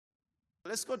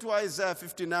Let's go to Isaiah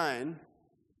 59.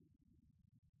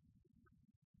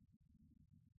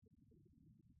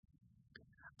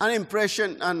 An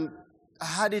impression, and I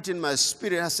had it in my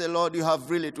spirit. I said, Lord, you have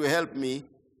really to help me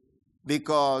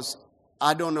because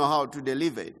I don't know how to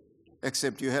deliver it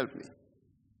except you help me.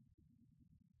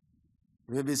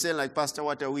 You may be saying, like, Pastor,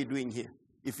 what are we doing here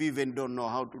if you even don't know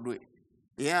how to do it?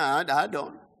 Yeah, I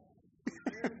don't.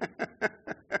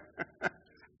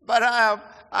 But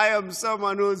I am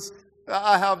someone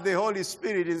I have the Holy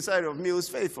Spirit inside of me who's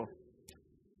faithful.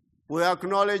 We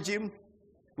acknowledge him.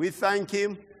 We thank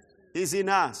him. He's in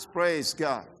us. Praise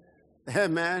God.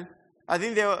 Amen. I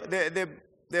think the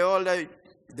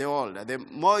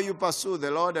more you pursue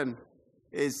the Lord, and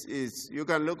you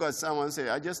can look at someone and say,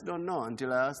 I just don't know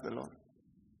until I ask the Lord.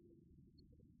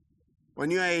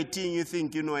 When you are 18, you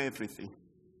think you know everything.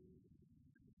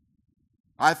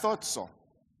 I thought so.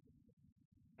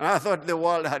 And I thought the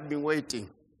world had been waiting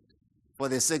for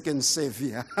the second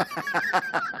Savior.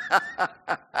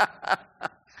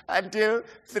 Until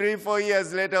 3-4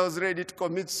 years later, I was ready to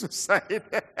commit suicide.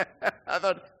 I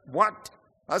thought, what?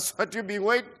 That's what you've been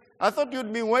waiting? I thought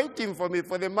you'd been waiting for me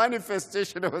for the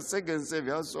manifestation of a second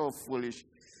Savior. I was so foolish.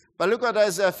 But look at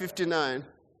Isaiah 59.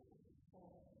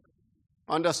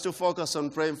 I want us to focus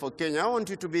on praying for Kenya. I want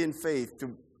you to be in faith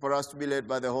for us to be led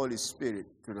by the Holy Spirit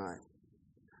tonight.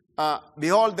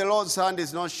 Behold, the Lord's hand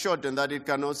is not shortened that it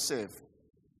cannot save,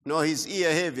 nor his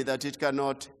ear heavy that it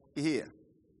cannot hear.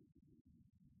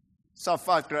 It's a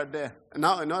fact right there.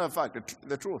 No, not a fact,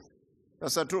 the truth.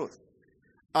 That's the truth.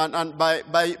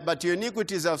 But your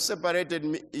iniquities have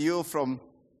separated you from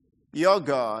your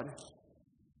God,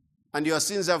 and your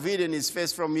sins have hidden his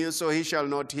face from you, so he shall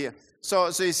not hear.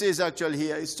 So he says actually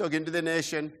here, he's talking to the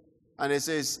nation, and he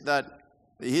says that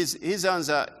his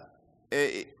hands are,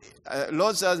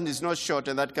 Lord's hand is not short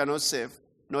and that cannot save,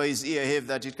 nor his ear heavy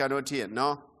that it cannot hear.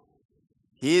 No.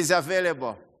 He is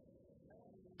available.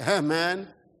 Amen.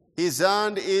 His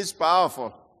hand is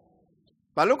powerful.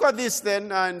 But look at this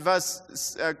then, in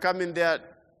verse, coming there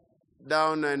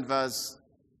down in verse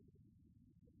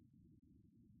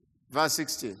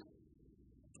 16.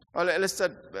 Well, let's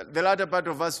start. The latter part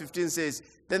of verse 15 says,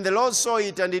 then the Lord saw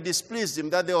it and it displeased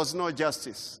him that there was no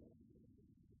justice.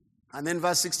 And then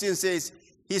verse 16 says,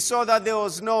 he saw that there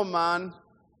was no man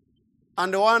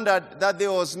and wondered that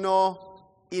there was no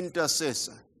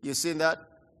intercessor. You see that?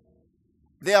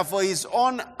 Therefore, his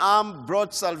own arm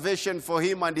brought salvation for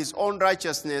him, and his own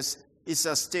righteousness is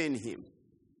sustained him.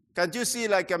 Can't you see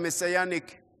like a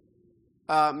messianic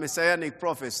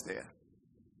prophet there?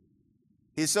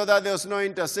 He saw that there was no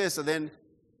intercessor. Then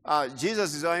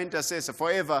Jesus is our intercessor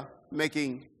forever,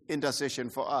 making intercession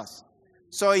for us.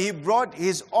 So he brought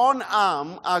his own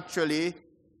arm, actually,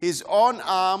 his own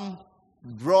arm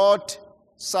brought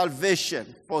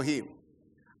salvation for him.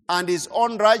 And his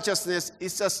own righteousness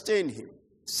is sustained him.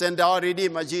 Send our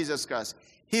Redeemer, Jesus Christ.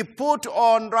 He put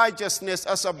on righteousness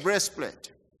as a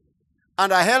breastplate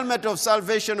and a helmet of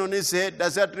salvation on his head.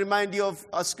 Does that remind you of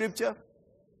a scripture?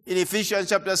 In Ephesians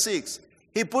chapter 6.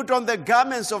 He put on the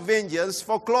garments of vengeance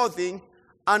for clothing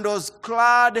and was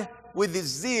clad with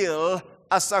zeal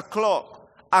as a cloak.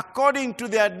 According to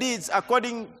their deeds,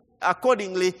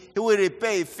 accordingly, he will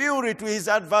repay fury to his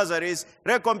adversaries,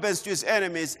 recompense to his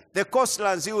enemies. The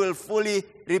coastlands he will fully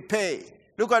repay.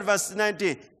 Look at verse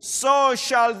 19. So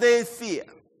shall they fear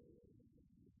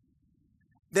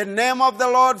the name of the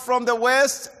Lord from the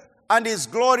west, and his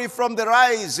glory from the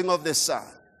rising of the sun.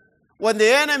 When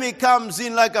the enemy comes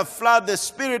in like a flood, the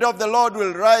Spirit of the Lord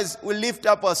will lift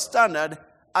up a standard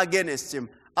against him.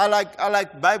 I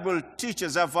like Bible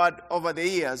teachers I've had over the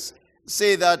years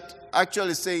say that,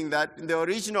 actually saying that in the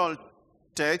original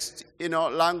text,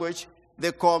 language,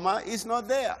 the comma is not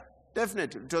there.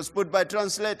 Definitely. It was put by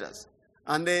translators.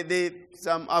 And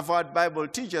some I've heard Bible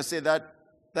teachers say that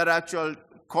actual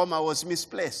comma was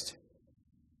misplaced.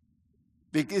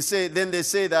 Because then they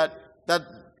say that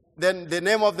then the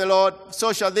name of the Lord,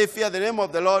 so shall they fear the name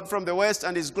of the Lord from the west,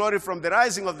 and his glory from the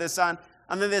rising of the sun.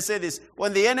 And then they say this,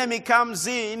 when the enemy comes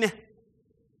in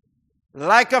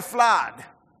like a flood.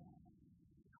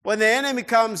 When the enemy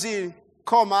comes in,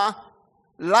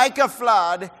 like a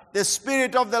flood, the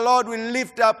Spirit of the Lord will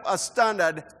lift up a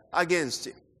standard against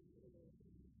him.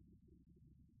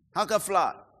 Like a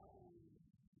flood.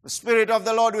 The Spirit of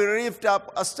the Lord will lift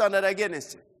up a standard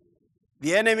against him.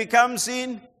 The enemy comes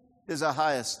in, there's a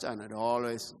higher standard.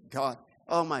 Always God.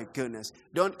 Oh my goodness.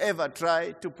 Don't ever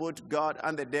try to put God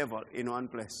and the devil in one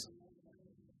place.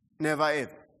 Never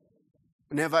ever.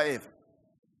 Never ever.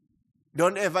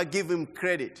 Don't ever give him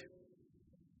credit.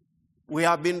 We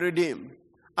have been redeemed.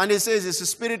 And he says, the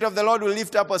Spirit of the Lord will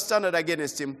lift up a standard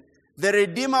against him. The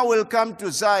Redeemer will come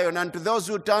to Zion, and to those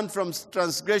who turn from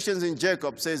transgressions in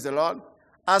Jacob, says the Lord.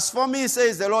 As for me,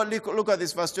 says the Lord, look at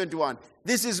this, verse 21.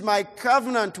 This is my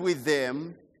covenant with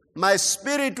them. My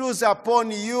spirit who is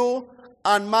upon you,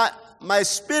 and my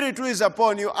spirit who is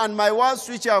upon you, and my words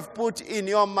which I have put in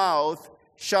your mouth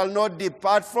shall not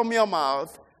depart from your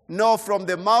mouth, nor from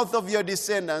the mouth of your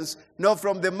descendants, nor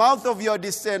from the mouth of your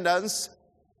descendants,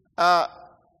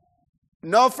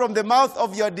 nor from the mouth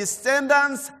of your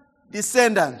descendants,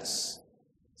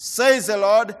 says the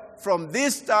Lord, from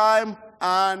this time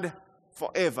and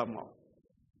forevermore.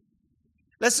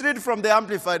 Let's read from the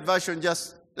Amplified Version.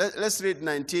 Let's read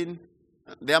 19,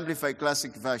 the Amplified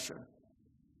Classic Version.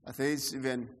 I think it's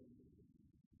even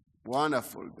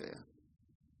wonderful there.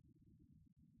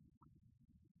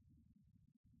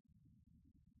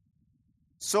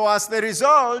 So as the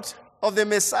result of the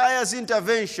Messiah's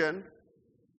intervention,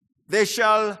 they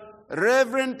shall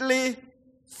reverently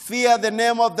fear the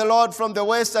name of the Lord from the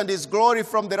west and his glory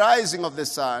from the rising of the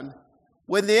sun.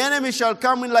 When the enemy shall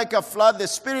come in like a flood, the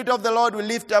Spirit of the Lord will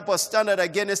lift up a standard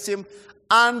against him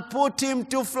and put him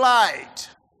to flight.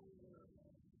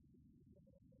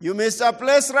 You missed a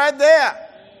place right there.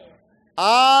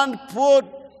 And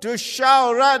to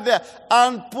shout right there.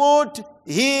 And put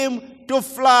him to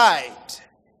flight.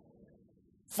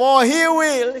 For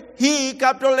he,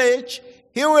 capital H,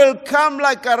 he will come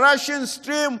like a rushing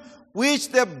stream which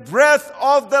the breath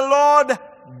of the Lord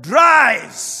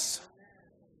drives.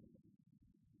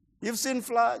 You've seen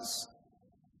floods?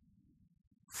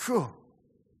 Phew.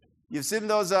 You've seen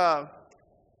those,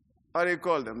 what do you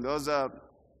call them? Those are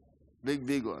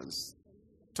big ones.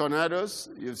 Tornadoes.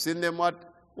 You've seen them,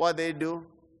 what they do?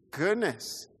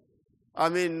 Goodness. I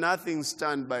mean, nothing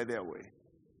stands by their way.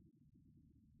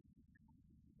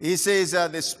 He says,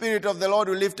 the Spirit of the Lord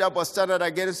will lift up a standard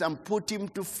against and put him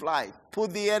to flight.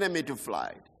 Put the enemy to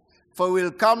flight. For he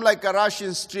will come like a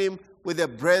rushing stream with the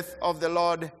breath of the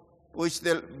Lord, which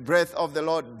the breath of the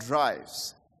Lord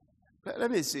drives. Let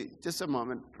me see. Just a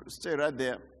moment. Stay right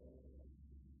there.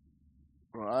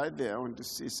 Right there. I want to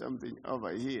see something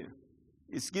over here.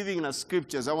 It's giving us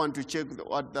scriptures. I want to check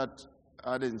what that,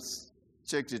 I didn't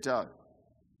check it out.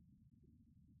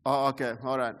 Oh, okay.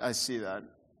 All right. I see that.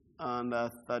 And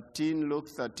Luke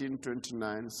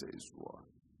 13:29 says what?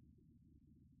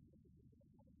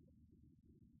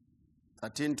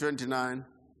 13:29.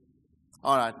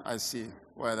 All right, I see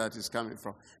where that is coming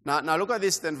from. Now look at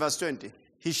this then, verse 20.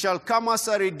 He shall come as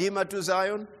a redeemer to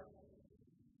Zion,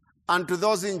 and to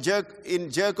those in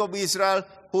Jacob, Israel,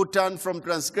 who turn from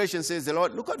transgression, says the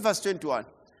Lord. Look at verse 21.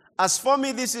 As for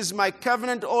me, this is my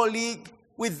covenant or league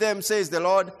with them, says the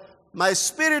Lord. My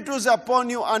Spirit is upon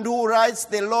you, and who writes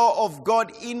the law of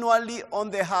God inwardly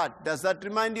on the heart. Does that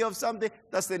remind you of something?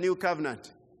 That's the new covenant.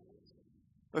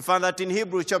 We find that in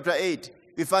Hebrews chapter 8.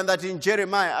 We find that in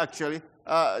Jeremiah, actually.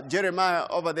 Jeremiah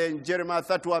over there in Jeremiah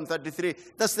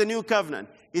 31:33. That's the new covenant.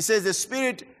 He says,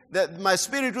 my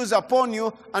Spirit is upon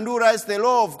you, and who writes the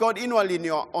law of God inwardly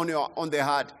on the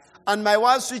heart. And my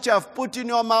words which I have put in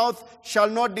your mouth shall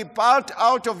not depart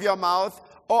out of your mouth,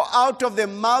 or out of the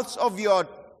mouths of your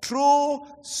true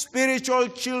spiritual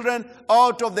children,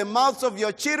 out of the mouths of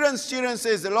your children's children,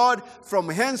 says the Lord, from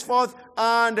henceforth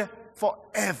and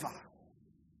forever.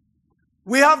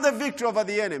 We have the victory over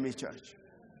the enemy, church.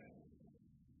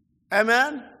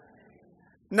 Amen?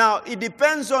 Now, it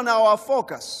depends on our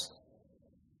focus.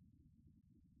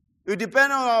 It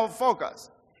depends on our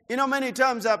focus. You know, many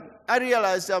times I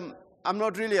realize I'm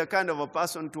not really a kind of a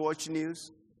person to watch news.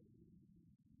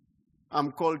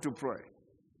 I'm called to pray.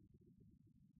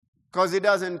 Because it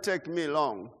doesn't take me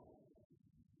long.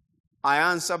 I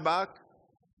answer back,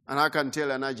 and I can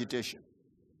tell an agitation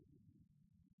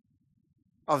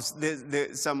of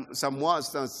some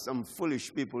words that some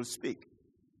foolish people speak.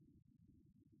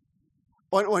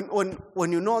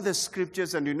 When you know the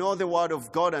scriptures and you know the word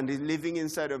of God and it's living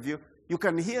inside of you, you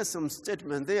can hear some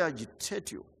statements, they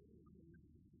agitate you.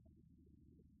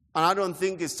 And I don't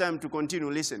think it's time to continue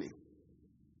listening.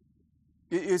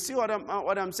 You see what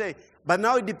I'm saying? But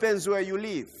now it depends where you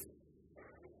live.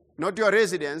 Not your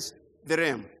residence, the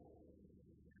realm.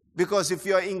 Because if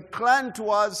you're inclined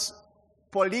towards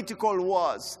political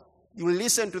wars, you will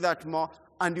listen to that more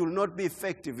and you will not be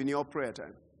effective in your prayer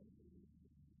time.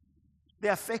 They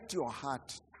affect your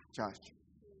heart, church.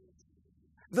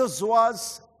 Those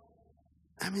words,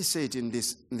 let me say it in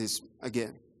this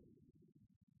again.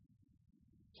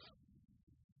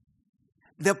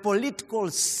 The political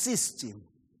system,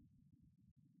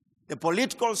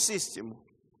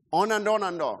 on and on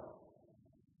and on.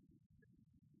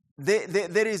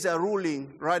 There is a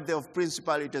ruling right there of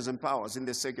principalities and powers in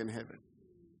the second heaven.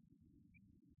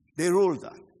 They rule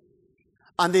that.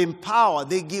 And they empower,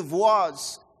 they give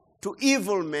words to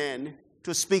evil men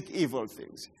to speak evil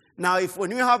things. Now,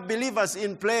 when you have believers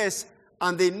in place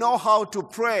and they know how to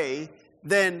pray,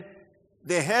 then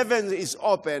the heavens is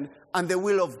open and the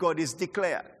will of God is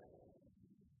declared.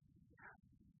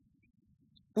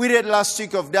 We read last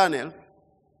week of Daniel.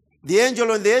 When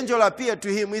the angel appeared to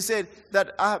him, he said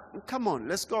that, come on,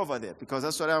 let's go over there, because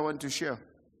that's what I want to share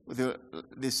with you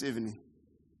this evening.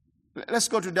 Let's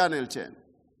go to Daniel 10.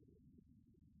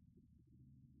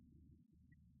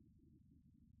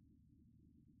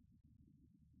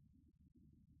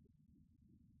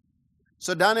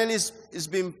 So Daniel is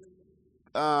been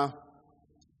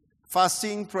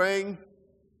fasting, praying.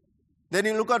 Then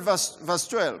you look at verse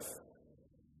 12.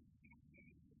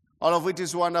 All of it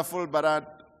is wonderful, but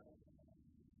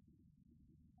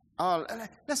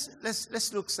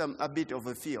let's look a bit of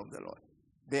a fear of the Lord.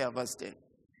 There, verse 10.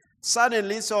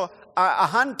 Suddenly, so a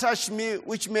hand touched me,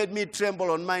 which made me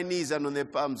tremble on my knees and on the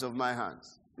palms of my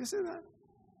hands. You see that?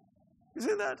 You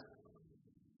see that?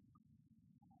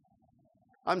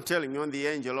 I'm telling you, when the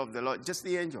angel of the Lord, just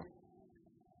the angel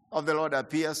of the Lord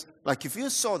appears, like if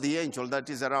you saw the angel that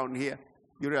is around here,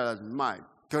 you realize, my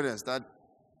goodness, that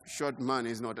short man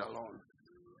is not alone.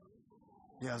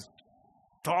 He has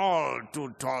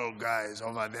two tall guys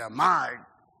over there. My.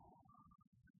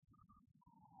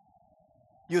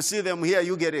 You see them here,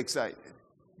 you get excited.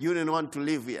 You didn't want to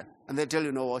live here. And they tell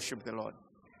you, no, worship the Lord.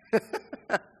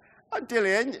 I tell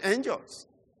you,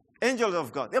 angels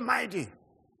of God, they're mighty.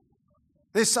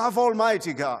 They serve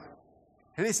Almighty God.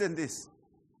 And listen to this.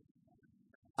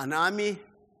 An army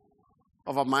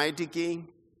of a mighty king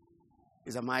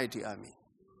is a mighty army.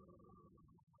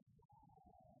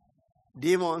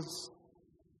 Demons,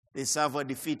 they serve a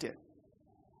defeated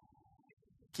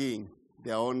king,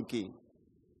 their own king.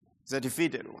 It's a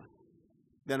defeated one.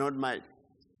 They're not mighty.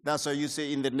 That's why you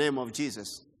say, in the name of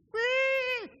Jesus,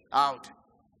 out.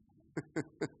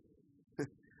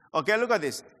 Okay, look at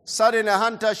this. Suddenly a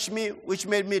hand touched me, which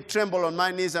made me tremble on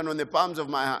my knees and on the palms of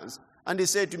my hands. And he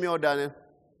said to me, O Daniel,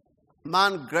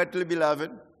 man greatly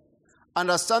beloved,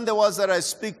 understand the words that I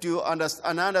speak to you, and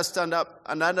stand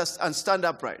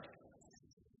upright.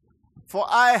 For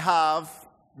I have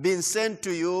been sent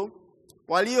to you.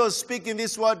 While you were speaking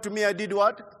this word to me, I did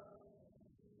what?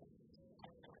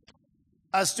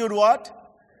 I stood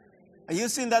what? Are you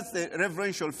seeing that's the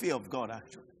reverential fear of God,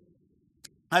 actually?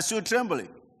 I stood trembling.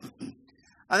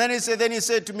 And then he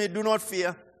said to me, do not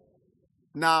fear.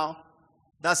 Now,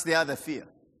 that's the other fear.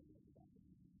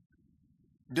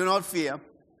 Do not fear.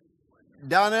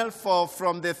 Daniel, for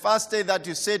from the first day that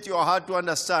you set your heart to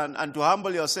understand and to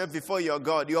humble yourself before your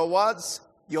God, your words,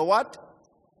 your what?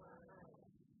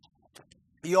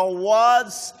 Your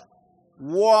words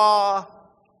were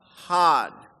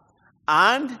hard.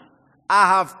 And I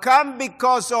have come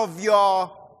because of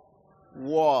your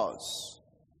words.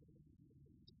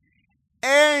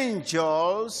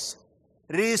 Angels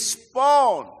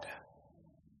respond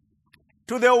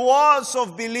to the words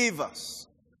of believers,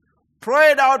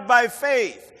 prayed out by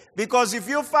faith. Because if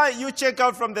you check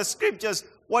out from the scriptures,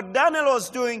 what Daniel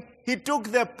was doing, he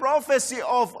took the prophecy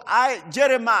of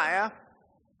Jeremiah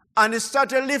and he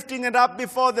started lifting it up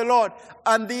before the Lord.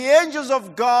 And the angel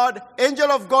of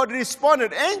God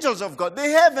responded. Angels of God, they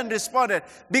haven't responded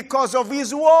because of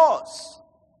his words.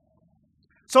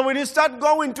 So when you start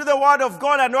going to the word of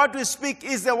God and what we speak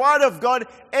is the word of God,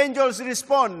 angels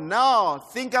respond. Now,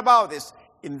 think about this.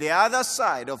 In the other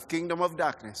side of kingdom of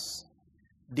darkness,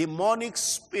 demonic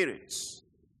spirits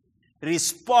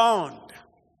respond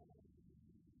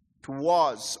to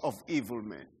words of evil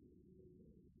men,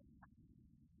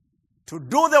 to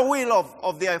do the will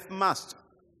of their master.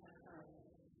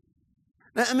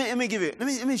 Now,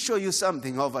 let me show you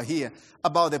something over here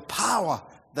about the power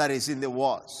that is in the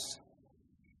words.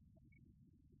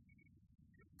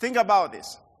 Think about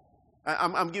this.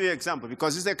 I'm giving you an example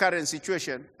because it's the current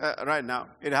situation right now.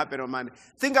 It happened on Monday.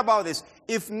 Think about this.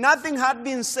 If nothing had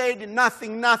been said,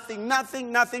 nothing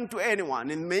to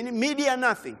anyone, in media,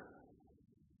 nothing.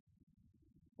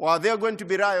 Well, are there going to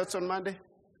be riots on Monday?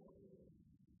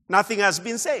 Nothing has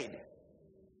been said.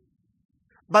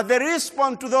 But the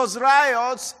response to those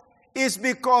riots is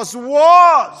because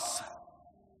words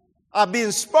are being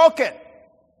spoken.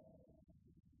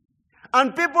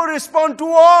 And people respond to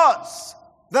words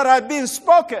that are being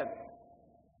spoken.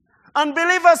 And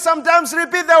believers sometimes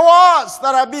repeat the words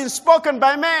that are being spoken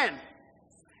by men,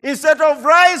 instead of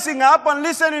rising up and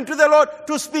listening to the Lord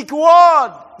to speak the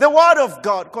word of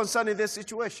God concerning this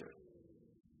situation.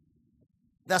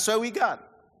 That's where we got.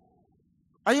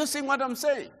 Are you seeing what I'm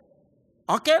saying?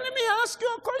 Okay, let me ask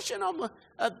you a question.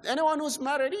 Anyone who's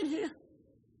married in here?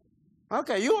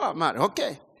 Okay, you are married.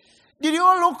 Okay. Did you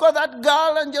look at that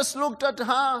girl and just looked at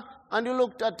her, and you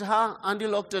looked at her, and you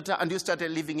looked at her, and you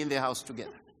started living in the house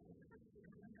together?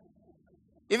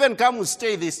 Even come we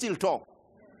stay, they still talk.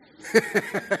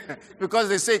 Because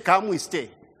they say, come we stay.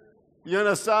 You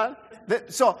understand?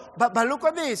 But look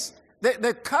at this.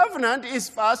 The covenant is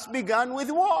first begun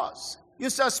with wars. You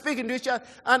start speaking to each other.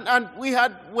 And we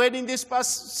had wedding this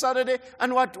past Saturday.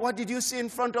 And what did you see in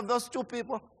front of those two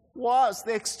people? Wars.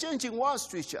 They're exchanging wars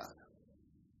to each other.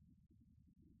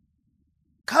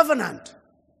 Covenant.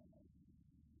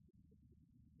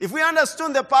 If we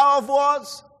understood the power of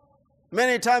words,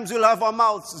 many times we'll have our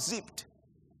mouths zipped.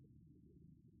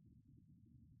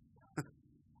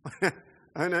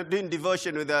 And I'm doing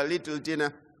devotion with our little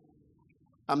Tina.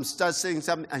 I'm start saying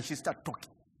something, and she start talking.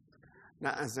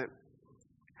 I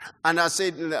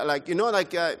said, like, you know,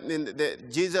 like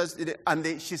Jesus,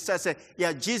 and she starts saying,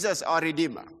 yeah, Jesus, our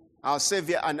Redeemer, our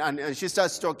Savior, and she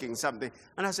starts talking something.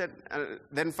 And I said,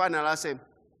 then finally I said,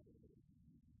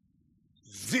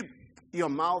 zip your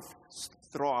mouth,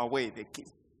 throw away the key.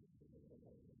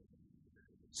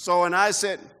 So when I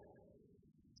said,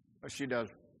 what she does,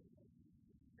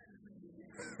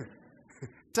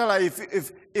 tell her,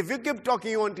 if you keep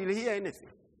talking, you won't hear anything.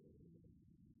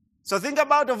 So think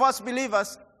about of us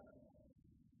believers.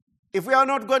 If we are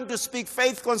not going to speak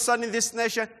faith concerning this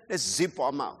nation, let's zip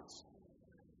our mouths.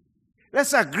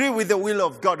 Let's agree with the will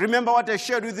of God. Remember what I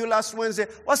shared with you last Wednesday?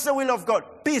 What's the will of God?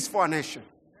 Peace for our nation.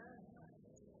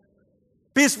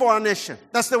 Peace for our nation.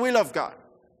 That's the will of God.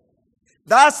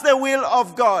 That's the will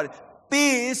of God.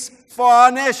 Peace for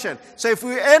our nation. So if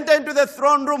we enter into the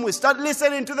throne room, we start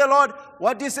listening to the Lord,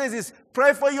 what he says is,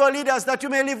 pray for your leaders that you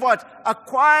may live what? A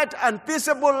quiet and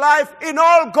peaceable life in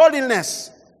all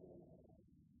godliness.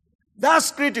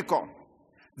 That's critical.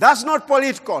 That's not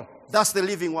political. That's the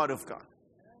living word of God.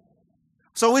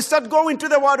 So we start going to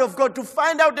the word of God to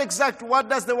find out exactly what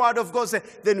does the word of God say.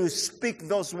 Then we speak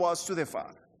those words to the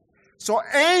Father. So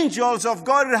angels of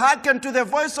God hearken to the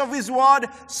voice of his word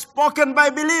spoken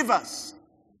by believers.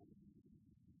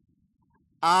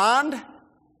 And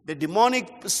the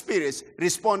demonic spirits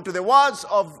respond to the words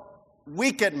of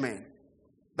wicked men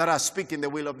that are speaking the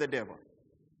will of the devil.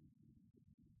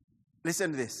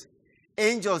 Listen to this.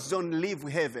 Angels don't leave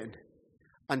heaven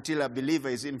until a believer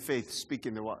is in faith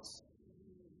speaking the words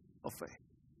of faith.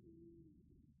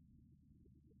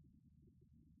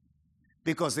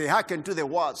 Because they hearken to the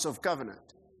words of covenant.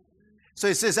 So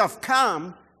it says, I've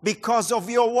come because of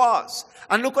your words.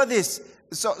 And look at this.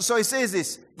 So it says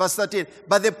this, verse 13.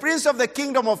 But the prince of the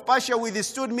kingdom of Persia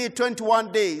withstood me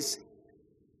 21 days.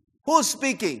 Who's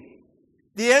speaking?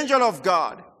 The angel of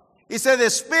God. He said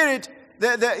the spirit,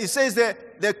 he says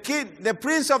the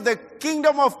prince of the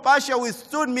kingdom of Persia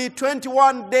withstood me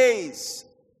 21 days.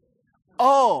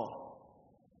 Oh.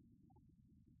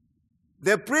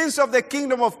 The prince of the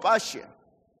kingdom of Persia.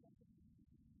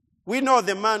 We know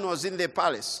the man was in the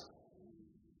palace.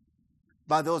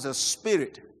 But there was a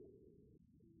spirit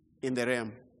in the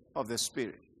realm of the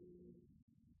spirit.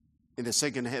 In the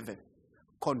second heaven.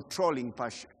 Controlling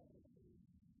Persia.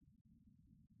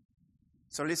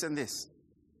 So listen this.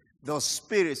 Those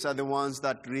spirits are the ones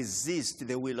that resist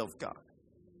the will of God.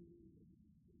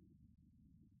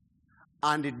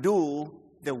 And do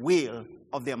the will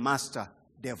of their master,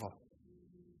 devil.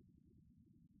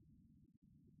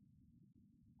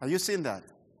 Are you seeing that?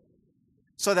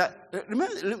 So that,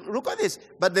 remember, look at this.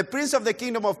 But the prince of the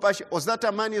kingdom of Persia, was that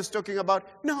a man he was talking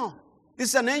about? No. This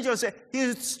is an angel. He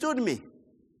withstood me.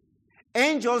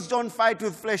 Angels don't fight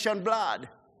with flesh and blood.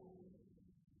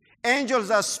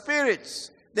 Angels are spirits.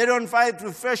 They don't fight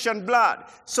with flesh and blood.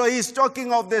 So he's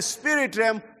talking of the spirit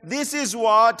realm. This is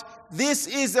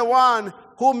the one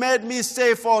who made me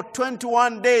stay for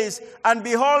 21 days. And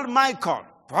behold, Michael,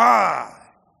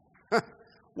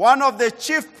 one of the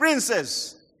chief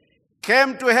princes,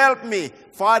 came to help me,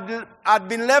 for I'd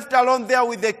been left alone there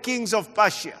with the kings of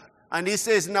Persia. And he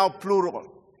says now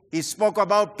plural. He spoke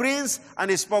about prince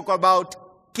and he spoke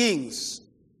about kings.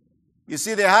 You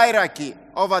see the hierarchy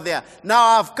over there.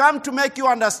 Now I've come to make you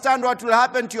understand what will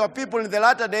happen to your people in the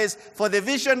latter days, for the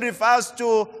vision refers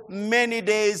to many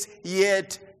days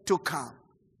yet to come.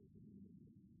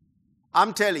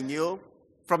 I'm telling you,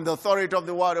 from the authority of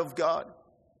the word of God,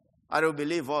 I don't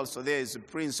believe also there is a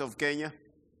prince of Kenya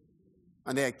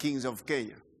and there are kings of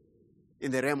Kenya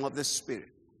in the realm of the spirit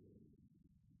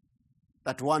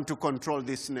that want to control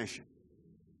this nation.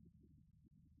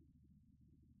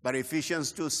 But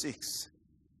Ephesians 2:6,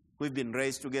 we've been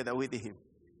raised together with him.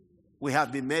 We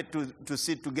have been made to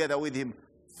sit together with him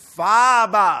far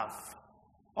above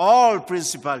all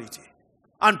principality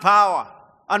and power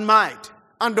and might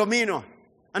and dominion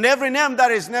and every name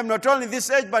that is named, not only this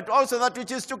age, but also that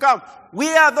which is to come. We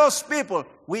are those people.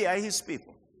 We are his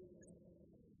people.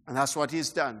 And that's what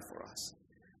he's done for us.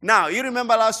 Now, you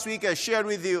remember last week I shared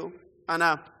with you,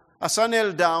 and as I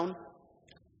knelt down,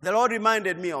 the Lord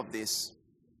reminded me of this.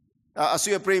 As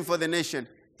we were praying for the nation,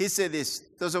 he said this.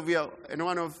 Those of you, and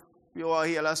one of you were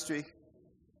here last week,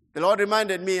 the Lord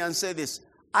reminded me and said this.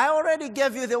 I already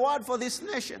gave you the word for this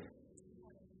nation.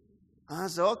 I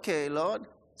said, okay, Lord.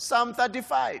 Psalm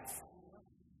 35.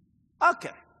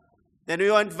 Okay. Then we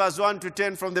went verse 1 to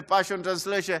 10 from the Passion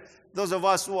Translation. Those of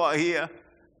us who are here,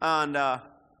 and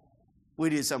we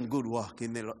did some good work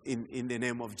in the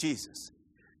name of Jesus.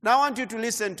 Now I want you to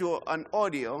listen to an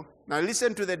audio. Now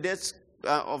listen to the deaths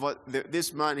of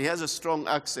this man. He has a strong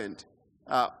accent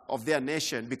of their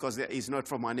nation because he's not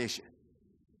from our nation.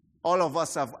 All of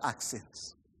us have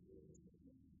accents.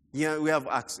 Yeah, we have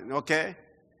accents, okay?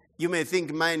 You may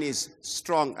think mine is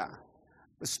stronger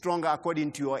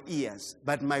according to your ears,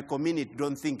 but my community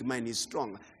don't think mine is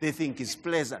stronger. They think it's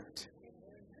pleasant.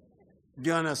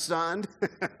 Do you understand?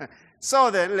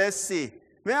 So then, let's see.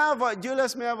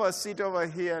 Julius, may I have a seat over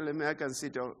here? I can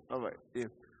sit over here.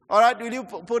 All right, will you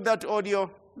put that audio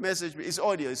message? It's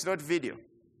audio, it's not video.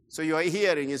 So your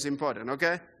hearing is important,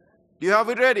 okay? Do you have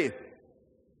it ready?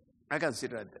 I can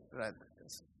sit right there.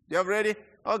 Do you have it ready?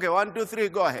 Okay, 1, 2, 3,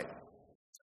 go ahead.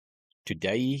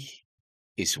 Today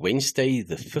is Wednesday,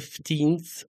 the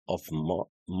 15th of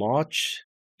March,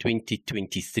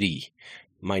 2023.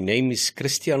 My name is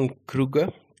Christian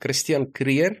Krier.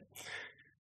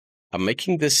 I'm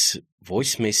making this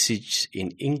voice message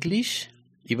in English,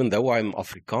 even though I'm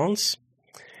Afrikaans,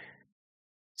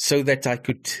 so that I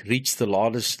could reach the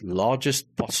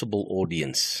largest possible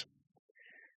audience.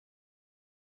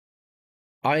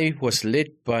 I was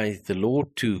led by the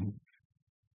Lord to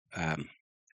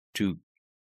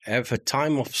have a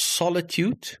time of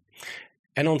solitude.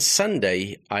 And on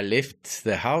Sunday, I left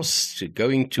the house to go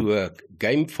into a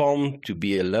game farm to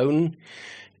be alone.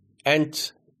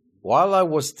 And while I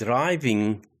was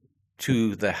driving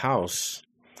to the house,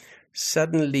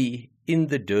 suddenly in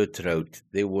the dirt road,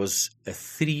 there was a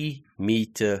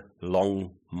 3-meter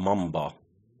long mamba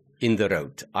in the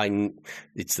road.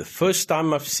 It's the first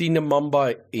time I've seen a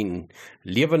mamba in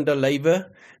levende lywe,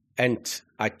 and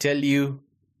I tell you,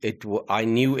 I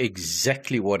knew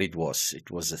exactly what it was.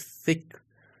 It was a thick,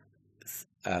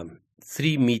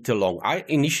 3-meter long. I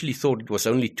initially thought it was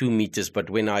only 2 meters,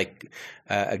 but when I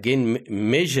again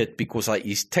measured, because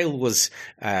his tail was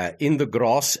in the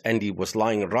grass and he was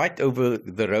lying right over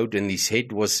the road and his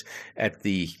head was at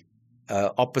the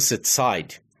opposite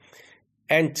side.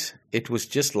 And it was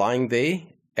just lying there.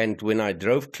 And when I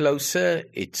drove closer,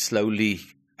 it slowly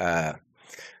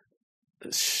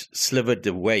slivered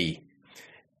away.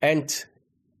 And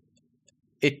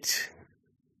it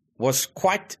was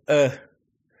quite a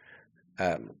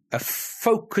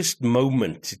focused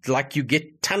moment. It's like you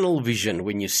get tunnel vision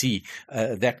when you see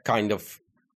that kind of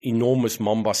enormous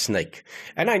mamba snake.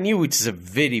 And I knew it's a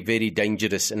very, very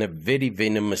dangerous and a very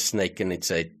venomous snake, and it's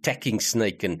an attacking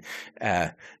snake, and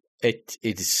it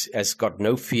has got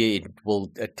no fear. It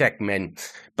will attack men.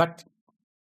 But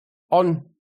on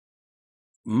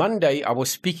Monday, I was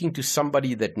speaking to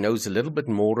somebody that knows a little bit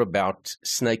more about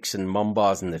snakes and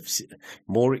mambas and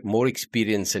more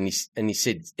experience, and he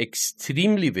said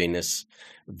extremely venomous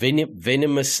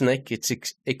snake. It's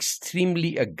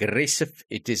extremely aggressive.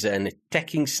 It is an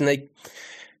attacking snake.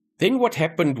 Then what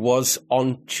happened was,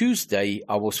 on Tuesday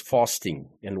I was fasting,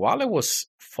 and while I was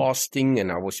fasting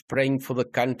and I was praying for the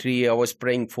country, I was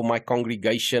praying for my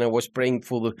congregation, I was praying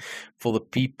for the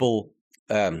people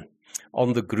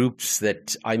on the groups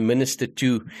that I ministered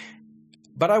to.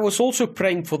 But I was also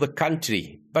praying for the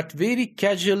country, but very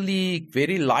casually,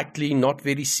 very lightly, not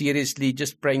very seriously,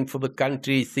 just praying for the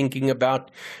country, thinking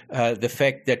about the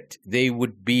fact that there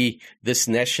would be this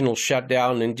national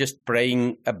shutdown and just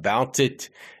praying about it.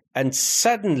 And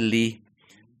suddenly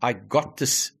I got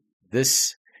this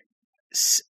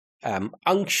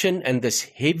unction and this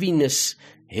heaviness,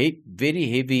 very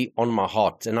heavy on my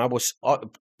heart. And I was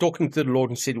talking to the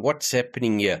Lord and said, what's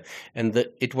happening here? And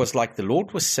it was like the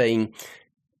Lord was saying,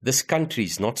 this country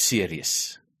is not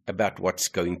serious about what's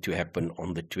going to happen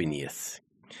on the 20th.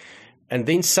 And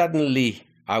then suddenly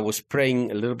I was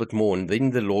praying a little bit more, and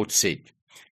then the Lord said,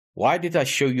 why did I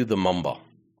show you the mamba?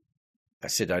 I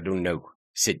said, I don't know.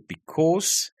 He said,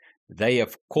 because they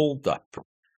have called up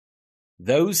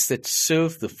those that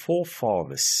serve the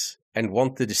forefathers and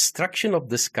want the destruction of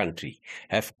this country,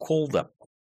 have called up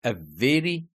a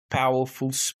very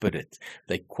powerful spirit.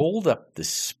 They called up the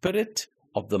spirit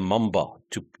of the Mamba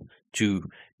to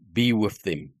be with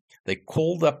them. They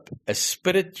called up a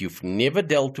spirit you've never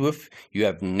dealt with. You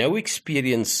have no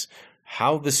experience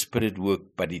how the spirit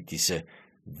worked, but it is a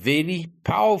very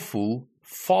powerful,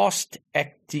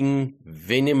 fast-acting,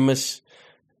 venomous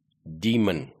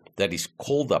demon that is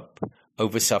called up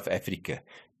over South Africa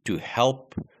to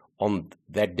help on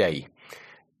that day.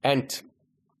 And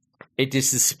it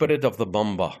is the spirit of the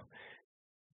Mamba.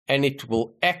 And it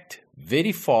will act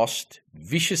very fast,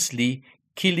 viciously,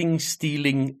 killing,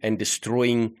 stealing, and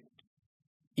destroying,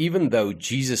 even though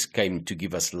Jesus came to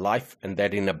give us life and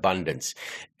that in abundance.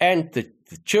 And the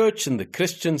church and the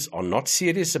Christians are not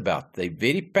serious about it. They're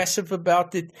very passive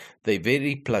about it. They're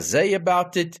very blasé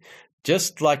about it,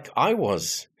 just like I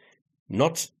was,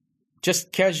 not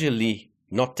just casually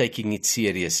not taking it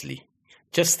seriously,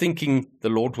 just thinking the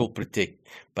Lord will protect.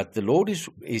 But the Lord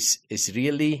is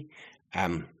really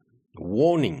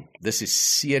warning, this is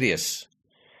serious.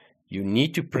 You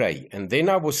need to pray. And then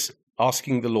I was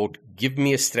asking the Lord, give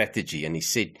me a strategy. And he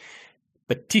said,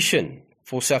 petition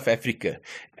for South Africa.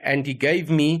 And he gave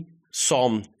me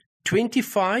Psalm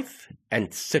 25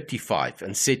 and 35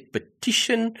 and said,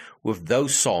 petition with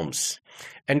those Psalms.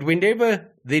 And whenever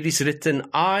there is written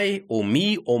I or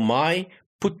me or my,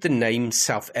 put the name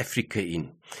South Africa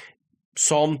in.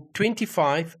 Psalm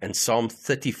 25 and Psalm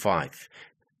 35.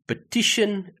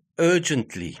 Petition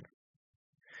urgently.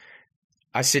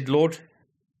 I said, Lord,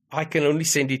 I can only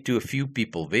send it to a few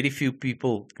people. Very few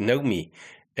people know me.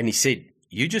 And he said,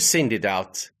 you just send it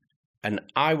out and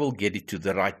I will get it to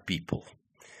the right people.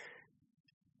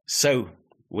 So,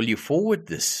 will you forward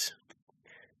this?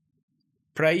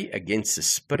 Pray against the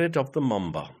spirit of the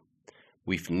Mamba.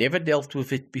 We've never dealt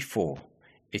with it before.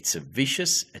 It's a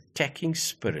vicious, attacking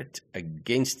spirit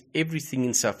against everything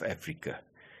in South Africa.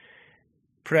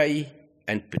 Pray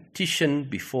and petition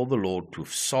before the Lord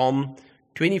with Psalm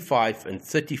 25 and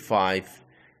 35,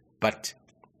 but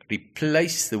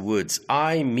replace the words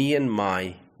I, me, and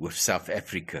my with South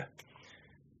Africa.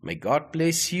 May God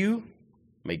bless you.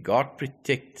 May God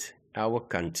protect our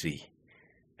country.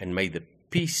 And may the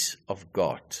peace of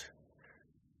God,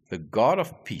 the God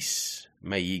of peace,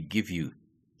 may He give you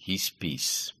His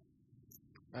peace.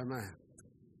 Amen.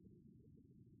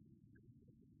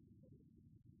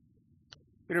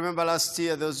 You remember last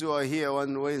year, those who are here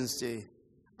on Wednesday,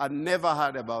 I'd never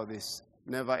heard about this.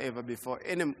 Never ever before.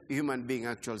 Any human being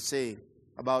actually saying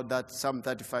about that Psalm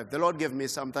 35. The Lord gave me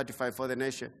Psalm 35 for the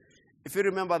nation. If you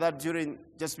remember that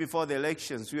just before the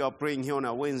elections, we were praying here on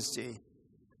a Wednesday.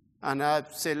 And I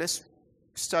said, let's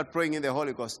start praying in the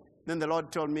Holy Ghost. Then the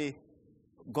Lord told me,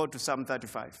 go to Psalm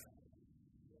 35.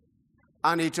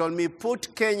 And He told me,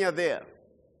 put Kenya there.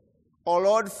 Oh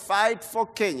Lord, fight for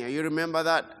Kenya. You remember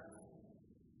that?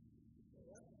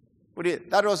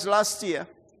 That was last year.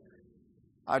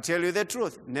 I'll tell you the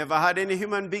truth. Never had any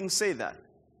human being say that.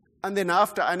 And then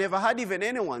after, I never had even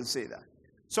anyone say that.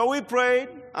 So we prayed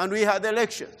and we had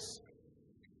elections.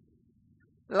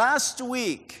 Last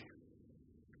week,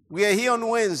 we are here on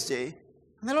Wednesday,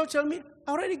 and the Lord told me,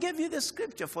 I already gave you the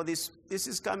scripture for this. This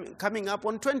is coming up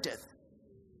on 20th.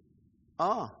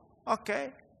 Oh,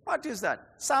 okay. What is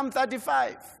that? Psalm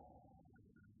 35.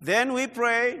 Then we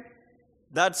prayed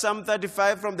that Psalm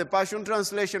 35 from the Passion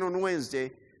Translation on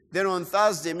Wednesday. Then on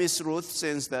Thursday, Miss Ruth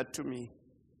sends that to me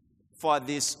for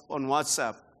this on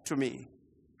WhatsApp to me.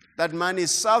 That man is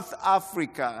South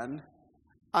African,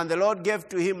 and the Lord gave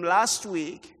to him last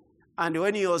week, and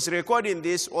when he was recording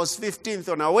this, was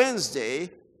 15th on a Wednesday,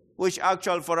 which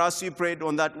actually for us, we prayed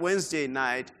on that Wednesday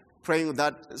night, praying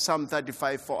that Psalm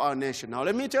 35 for our nation. Now,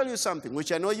 let me tell you something,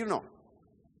 which I know you know,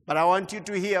 but I want you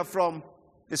to hear from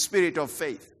the spirit of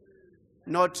faith,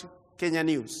 not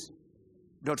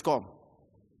kenyanews.com.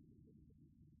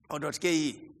 or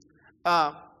 .ke,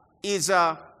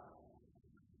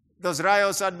 those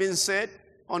riots had been said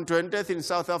on 20th in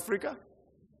South Africa.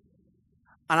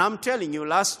 And I'm telling you,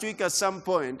 last week at some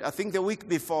point, I think the week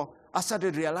before, I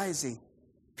started realizing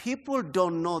people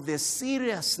don't know the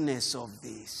seriousness of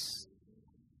this.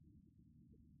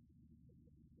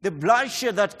 The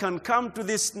bloodshed that can come to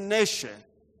this nation,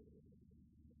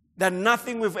 that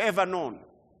nothing we've ever known.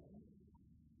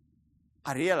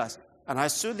 I realized. And I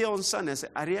stood there on Sunday and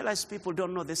said, I realize people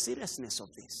don't know the seriousness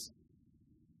of this.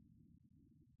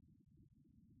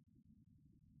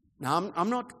 Now, I'm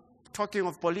not talking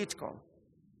of political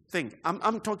thing.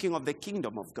 I'm talking of the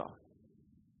kingdom of God.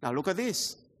 Now, look at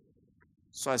this.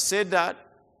 So I said that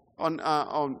on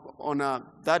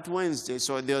that Wednesday.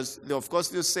 So of course,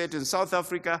 they said in South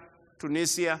Africa,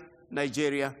 Tunisia,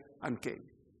 Nigeria, and Kenya.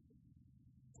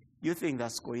 You think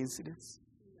that's coincidence?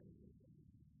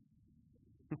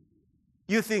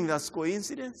 You think that's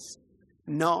coincidence?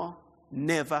 No,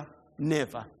 never,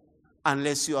 never.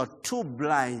 Unless you are too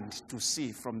blind to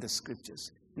see from the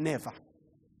scriptures. Never.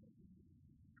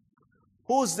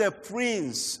 Who's the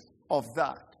prince of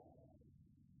that?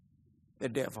 The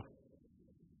devil.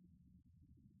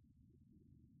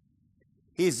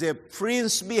 He's a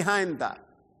prince behind that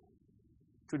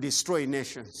to destroy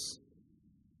nations.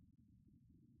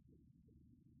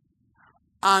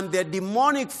 And the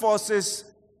demonic forces,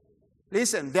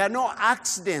 listen, there are no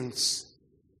accidents.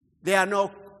 There are no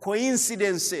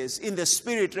coincidences in the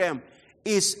spirit realm.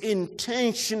 It's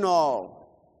intentional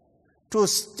to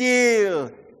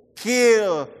steal,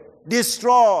 kill,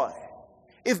 destroy.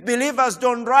 If believers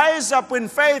don't rise up in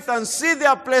faith and see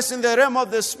their place in the realm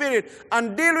of the spirit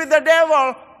and deal with the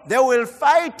devil, they will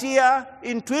fight here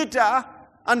in Twitter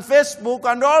and Facebook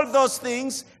and all those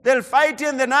things. They'll fight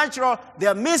in the natural.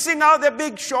 They're missing out the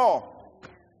big show.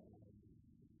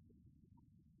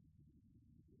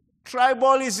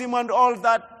 Tribalism and all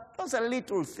that, those are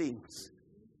little things.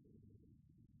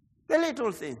 The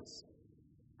little things.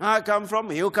 I come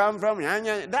from, you come from,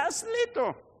 that's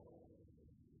little.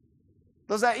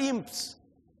 Those are imps.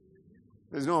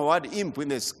 There's no word imp in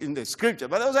the scripture,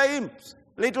 but those are imps,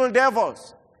 little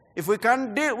devils. If we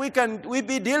can't deal, we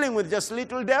be dealing with just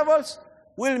little devils,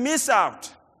 we'll miss out.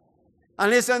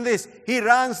 And listen to this, he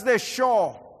runs the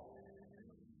show.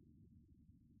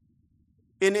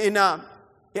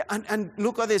 And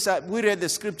look at this. We read the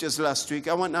scriptures last week.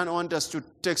 I want us to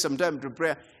take some time to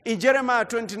pray. In Jeremiah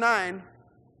 29,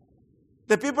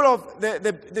 the people of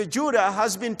the Judah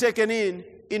has been taken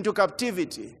into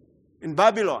captivity in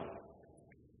Babylon.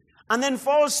 And then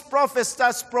false prophet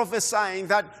starts prophesying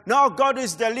that now God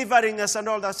is delivering us and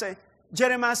all that.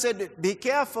 Jeremiah said, be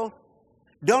careful.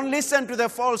 Don't listen to the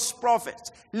false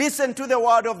prophets. Listen to the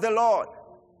word of the Lord.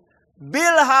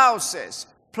 Build houses,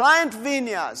 plant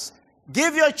vineyards,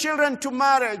 give your children to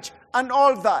marriage and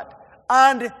all that.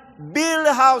 And build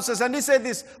houses. And he said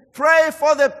this, pray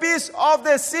for the peace of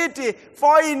the city,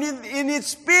 for in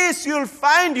its peace you'll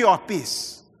find your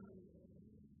peace.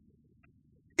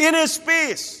 In its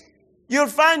peace, you'll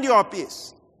find your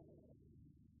peace.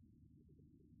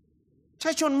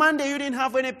 Church, on Monday, you didn't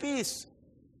have any peace.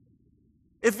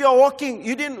 If you're walking,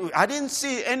 I didn't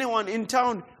see anyone in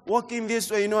town walking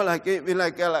this way,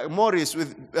 like Morris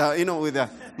with a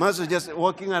muscle just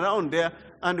walking around there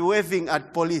and waving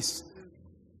at police.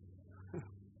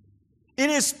 In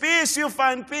his peace, you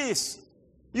find peace.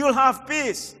 You'll have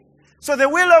peace. So the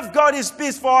will of God is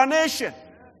peace for our nation.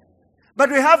 But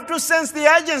we have to sense the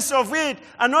urgency of it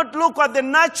and not look at the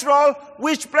natural,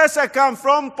 which place I come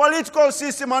from, political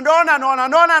system, and on and on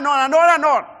and on and on and on and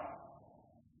on.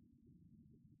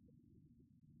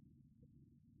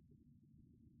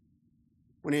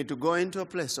 We need to go into a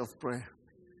place of prayer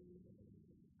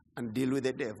and deal with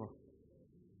the devil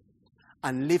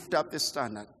and lift up the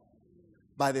standard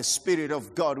by the Spirit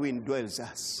of God who indwells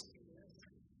us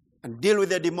and deal with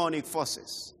the demonic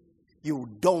forces. You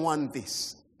don't want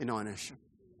this in our nation.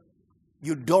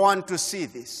 You don't want to see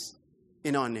this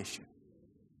in our nation.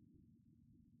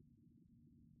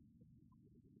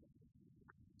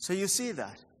 So you see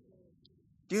that.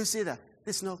 Do you see that?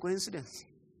 It's no coincidence.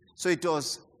 So it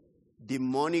was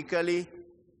demonically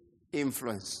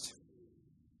influenced.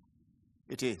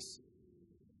 It is.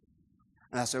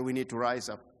 And that's why we need to rise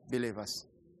up, believers.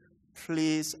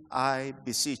 Please, I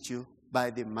beseech you, by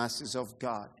the mercies of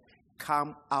God,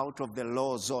 come out of the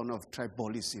low zone of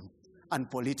tribalism and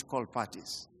political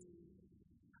parties.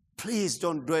 Please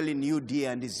don't dwell in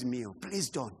UDA and Izmio. Please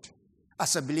don't.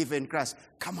 As a believer in Christ,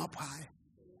 come up high.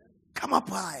 Come up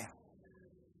high.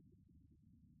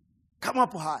 Come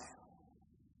up high.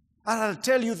 And I'll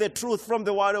tell you the truth from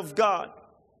the Word of God.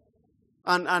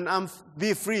 And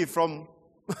be free from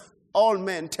all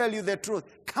men. Tell you the truth.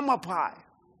 Come up high.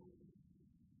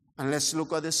 And let's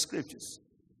look at the scriptures.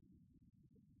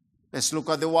 Let's look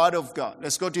at the Word of God.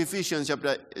 Let's go to Ephesians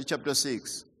chapter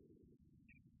 6.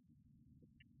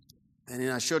 And in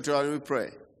a short while we pray.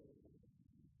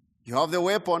 You have the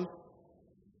weapon.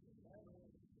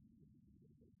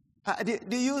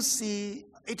 Do you see?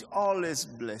 It always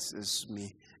blesses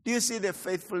me. Do you see the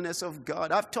faithfulness of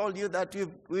God? I've told you that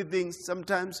we've been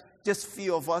sometimes just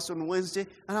few of us on Wednesday,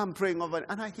 and I'm praying over it,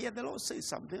 and I hear the Lord say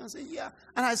something. I say, yeah.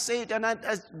 And I say it, and I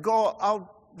go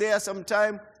out there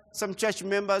sometime, some church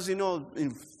members,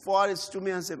 forward to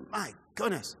me and say, my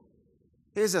goodness,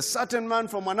 here's a certain man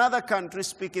from another country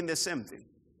speaking the same thing.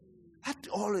 That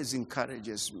always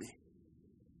encourages me.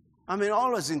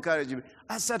 Always encourages me.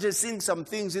 I started seeing some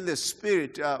things in the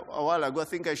spirit a while ago. I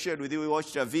think I shared with you, we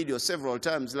watched a video several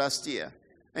times last year.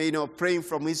 And, praying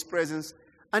from his presence.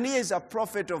 And he is a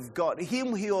prophet of God.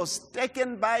 Him, he was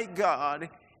taken by God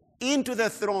into the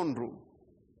throne room.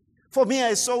 For me,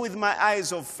 I saw with my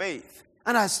eyes of faith.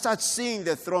 And I start seeing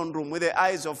the throne room with the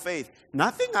eyes of faith.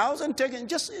 Nothing, I wasn't taken,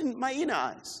 just in my inner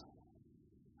eyes.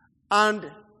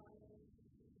 And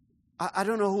I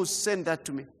don't know who sent that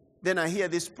to me. Then I hear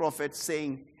this prophet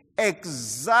saying,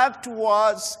 exact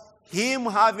words, him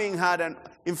having had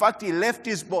in fact, he left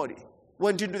his body,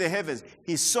 went into the heavens.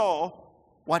 He saw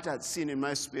what I'd seen in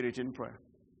my spirit in prayer.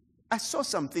 I saw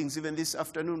some things even this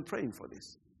afternoon praying for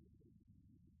this.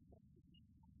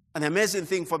 An amazing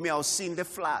thing for me, I was seeing the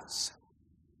floods.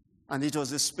 And it was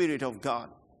the Spirit of God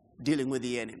dealing with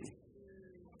the enemy.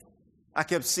 I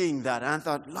kept seeing that. And I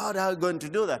thought, Lord, how are you going to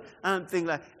do that? And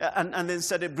then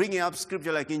started bringing up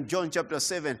scripture like in John chapter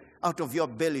 7, out of your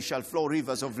belly shall flow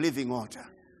rivers of living water.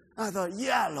 And I thought,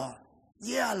 yeah, Lord.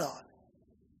 Yeah, Lord.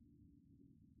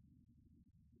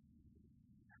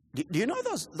 Do you know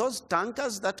those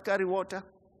tankers that carry water?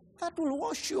 That will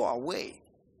wash you away.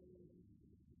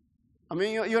 I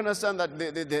mean, you understand that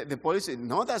the police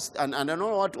know that, and I don't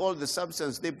know what all the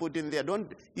substance they put in there.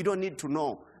 You don't need to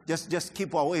know. Just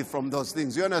keep away from those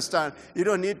things. You understand? You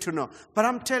don't need to know. But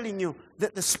I'm telling you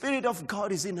that the Spirit of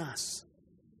God is in us.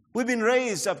 We've been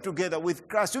raised up together with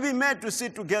Christ. We've been made to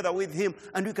sit together with Him,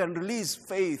 and we can release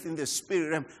faith in the Spirit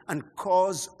realm and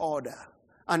cause order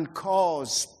and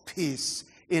cause peace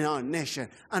in our nation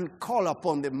and call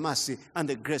upon the mercy and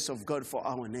the grace of God for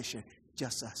our nation,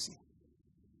 just as He.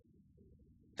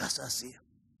 Just as He.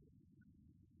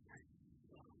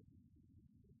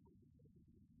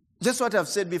 Just what I've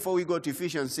said before we go to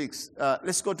Ephesians 6.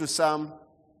 Let's go to Psalm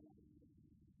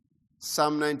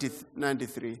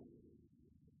 93.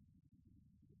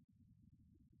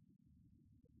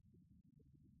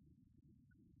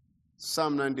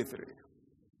 Psalm 93.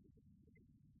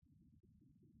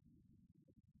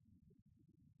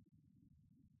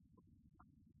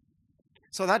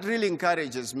 So that really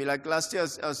encourages me. Like last year,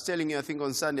 I was telling you, I think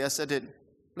on Sunday, I started,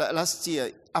 last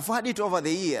year, I've had it over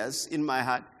the years in my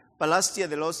heart, but last year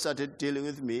the Lord started dealing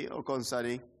with me or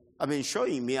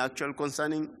showing me actually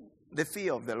concerning the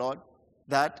fear of the Lord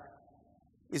that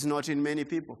is not in many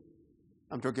people.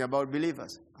 I'm talking about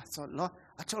believers. I thought, Lord,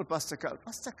 I told Pastor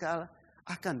Carl,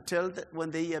 I can tell that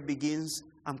when the year begins,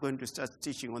 I'm going to start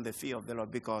teaching on the fear of the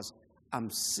Lord because I'm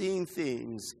seeing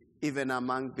things even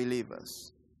among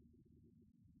believers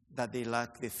that they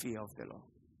lack the fear of the Lord.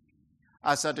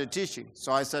 I started teaching.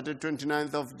 So I started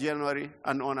 29th of January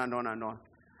and on and on and on.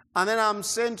 And then I'm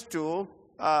sent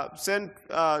by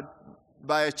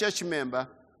a church member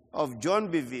of John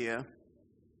Bevere. I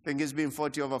think he's been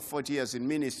over 40 years in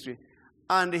ministry.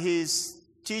 And he's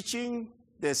teaching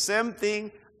the same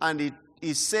thing. And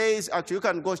he says, actually, you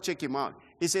can go check him out.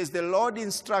 He says the Lord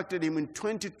instructed him in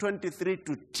 2023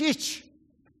 to teach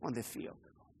on the fear of the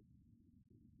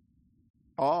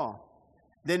Lord.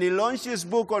 Then he launched his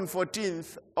book on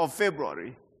 14th of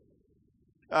February.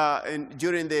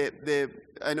 During the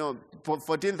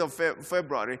 14th of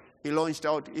February, he launched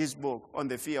out his book on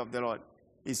the fear of the Lord.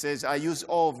 He says, I use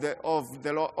awe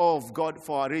of God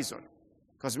for a reason.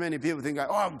 Because many people think,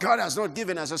 God has not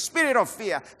given us a spirit of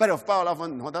fear, but of power, love.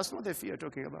 No, that's not the fear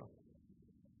talking about.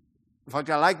 In fact,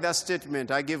 I like that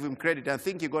statement. I give him credit. I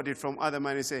think he got it from other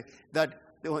men. He said that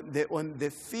when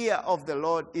the fear of the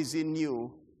Lord is in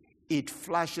you, it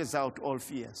flushes out all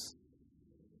fears.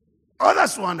 Oh,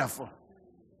 that's wonderful.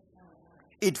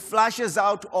 It flushes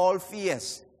out all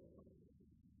fears.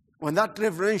 When that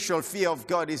reverential fear of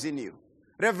God is in you.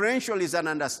 Reverential is an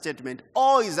understatement.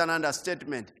 Awe is an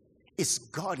understatement. It's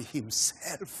God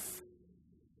Himself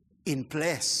in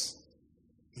place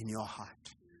in your heart.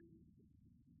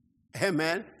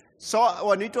 Amen. So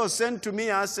when it was sent to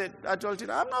me, I told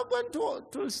him, I'm not going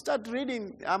to start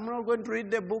reading. I'm not going to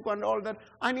read the book and all that.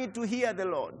 I need to hear the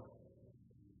Lord.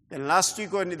 Then last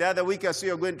week or the other week, I saw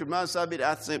you're going to Mount Sabit.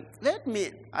 I said,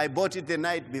 I bought it the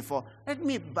night before. Let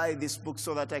me buy this book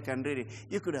so that I can read it.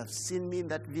 You could have seen me in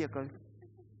that vehicle.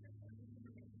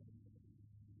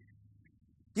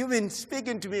 You've been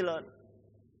speaking to me, Lord.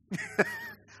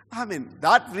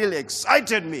 That really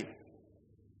excited me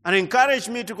and encouraged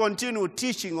me to continue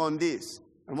teaching on this.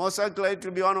 And most likely it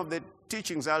will be one of the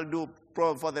teachings I'll do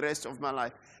for the rest of my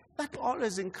life. That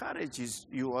always encourages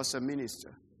you as a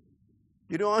minister.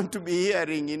 You don't want to be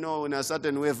hearing, in a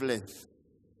certain wavelength,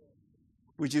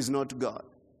 which is not God.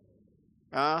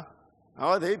 How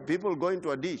are they? People going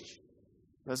to a ditch.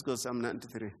 Let's go Psalm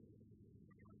 93.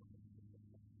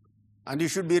 And you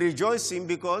should be rejoicing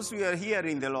because we are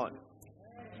hearing the Lord.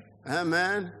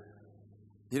 Amen.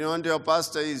 When your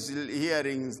pastor is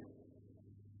hearing,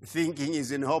 thinking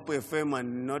he's in Hope FM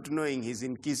and not knowing he's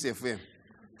in Kiss FM.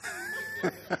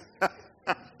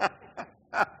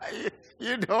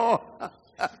 You know,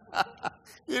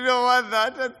 you don't want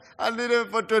that. And then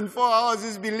for 24 hours,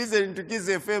 he's been listening to Kiss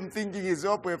FM, thinking he's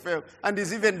Hope FM, and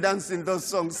he's even dancing those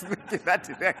songs, thinking that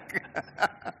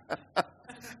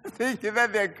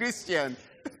they're Christian.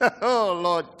 Oh,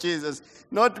 Lord Jesus.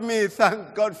 Not me.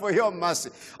 Thank God for your mercy.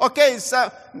 Okay,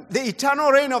 so the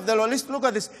eternal reign of the Lord. Let's look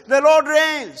at this. The Lord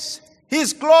reigns. He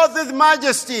is clothed with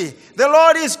majesty. The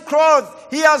Lord is clothed.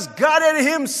 He has girded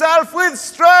himself with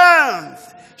strength.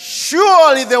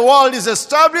 Surely the world is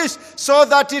established so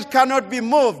that it cannot be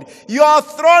moved. Your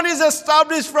throne is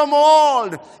established from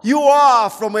old. You are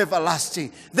from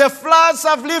everlasting. The floods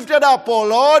have lifted up, O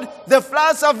Lord. The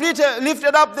floods have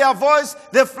lifted up their voice.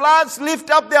 The floods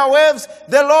lift up their waves.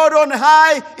 The Lord on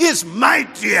high is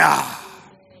mightier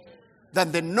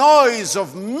than the noise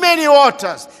of many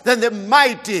waters, than the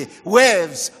mighty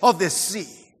waves of the sea.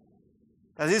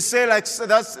 Does it say like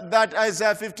that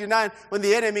Isaiah 59, when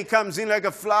the enemy comes in like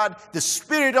a flood, the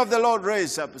Spirit of the Lord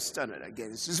raises up a standard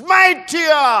against us.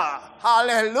 Mightier!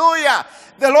 Hallelujah!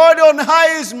 The Lord on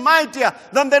high is mightier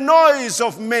than the noise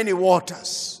of many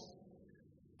waters.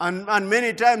 And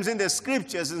many times in the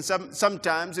scriptures, and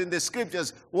sometimes in the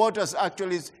scriptures, waters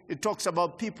actually, it talks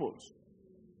about peoples.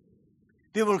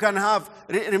 People can have,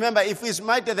 remember, if it's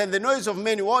mightier than the noise of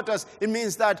many waters, it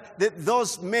means that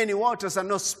those many waters are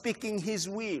not speaking his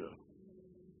will.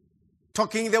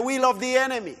 Talking the will of the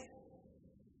enemy.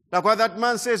 Like what that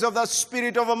man says of that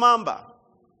spirit of a mamba.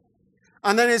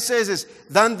 And then it says this,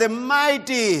 than the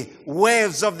mighty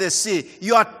waves of the sea.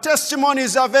 Your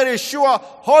testimonies are very sure.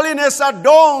 Holiness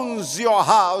adorns your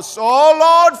house. Oh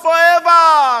Lord,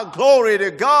 forever. Glory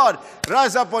to God.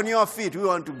 Rise up on your feet. We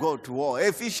want to go to war.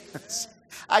 Ephesians.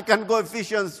 I can go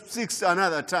Ephesians 6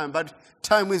 another time, but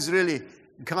time is really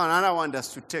gone, and I want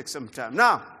us to take some time.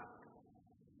 Now,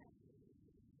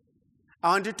 I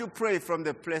want you to pray from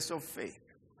the place of faith.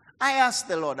 I asked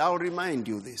the Lord, I'll remind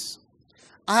you this.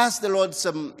 I asked the Lord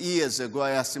some years ago,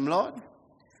 I asked him, Lord,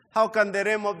 how can the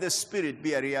realm of the Spirit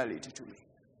be a reality to me?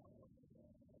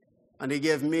 And he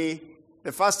gave me,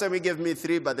 the first time he gave me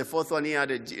 3, but the fourth one he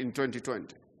added in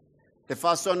 2020. The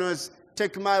first one was,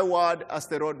 take my word as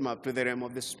the roadmap to the realm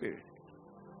of the Spirit.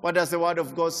 What does the word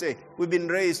of God say? We've been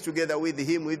raised together with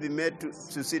him. We've been made to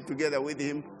sit together with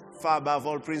him, far above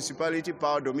all principality,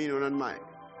 power, dominion, and might.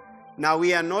 Now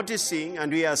we are noticing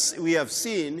and we have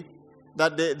seen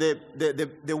that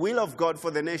the will of God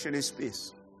for the nation is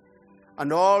peace.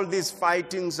 And all these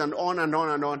fightings and on and on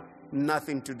and on,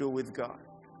 nothing to do with God.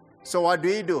 So what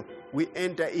do? We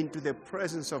enter into the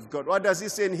presence of God. What does he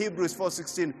say in Hebrews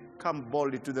 4:16? Come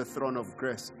boldly to the throne of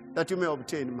grace, that you may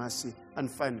obtain mercy and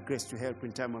find grace to help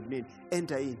in time of need.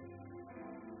 Enter in.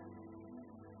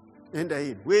 Enter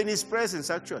in. We're in his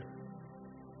presence, actually.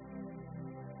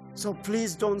 So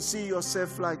please don't see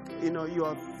yourself like, you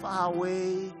are far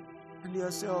away and you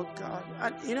say, oh God.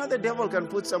 And the devil can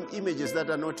put some images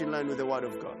that are not in line with the word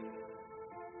of God.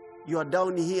 You are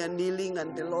down here kneeling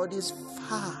and the Lord is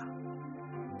far.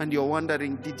 And you're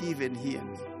wondering, did he even hear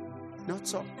me? Not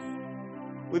so.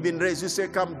 We've been raised. You say,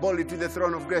 come boldly to the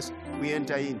throne of grace. We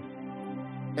enter in.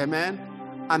 Amen.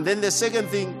 And then the second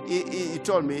thing he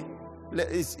told me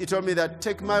that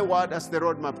take my word as the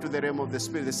roadmap to the realm of the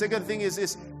Spirit. The second thing is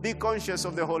this, be conscious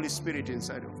of the Holy Spirit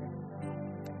inside of you.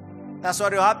 That's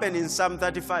what will happen in Psalm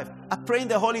 35. I pray in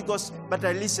the Holy Ghost, but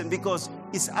I listen because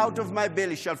it's out of my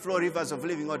belly shall flow rivers of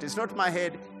living water. It's not my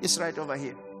head, it's right over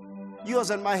here. Yours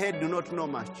and my head do not know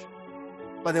much.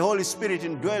 But the Holy Spirit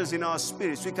indwells in our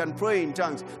spirits. We can pray in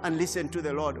tongues and listen to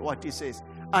the Lord, what he says.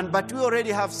 But we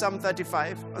already have Psalm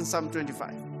 35 and Psalm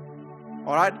 25.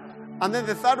 All right? And then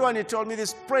the third one, he told me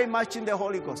this, pray much in the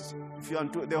Holy Ghost. If you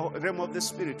want the realm of the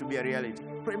Spirit to be a reality,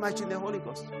 pray much in the Holy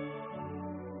Ghost.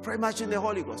 Pray much in the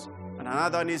Holy Ghost. And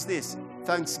another one is this,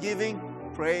 thanksgiving,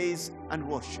 praise, and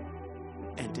worship.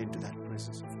 Enter into that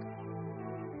presence of God.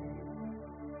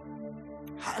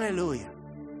 Hallelujah.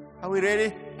 Are we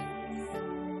ready?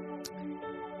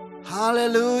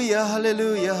 Hallelujah,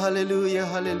 hallelujah, hallelujah,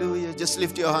 hallelujah. Just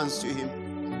lift your hands to him.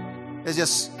 Let's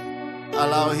just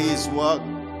allow his work.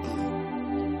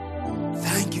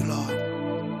 Thank you, Lord.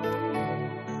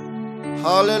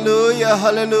 Hallelujah,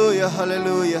 hallelujah,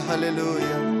 hallelujah,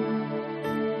 hallelujah.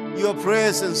 Your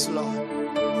presence, Lord.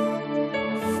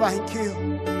 Thank you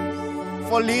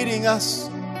for leading us.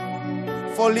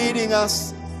 For leading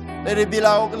us. Let it be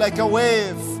like a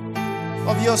wave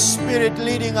of your Spirit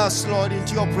leading us, Lord,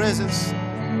 into your presence.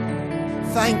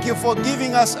 Thank you for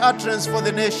giving us utterance for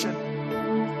the nation.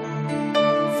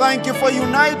 Thank you for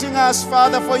uniting us,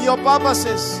 Father, for your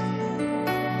purposes.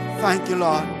 Thank you,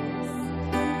 Lord.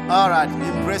 All right,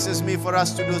 it impresses me for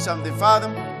us to do something. Father,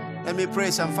 let me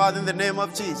pray some. Father, in the name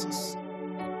of Jesus,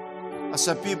 as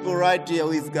a people right here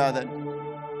we've gathered,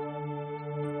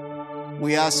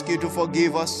 we ask you to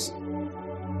forgive us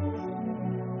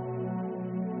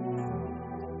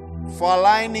for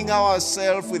aligning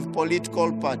ourselves with political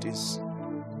parties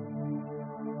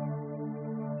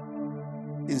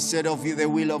instead of the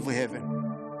will of heaven,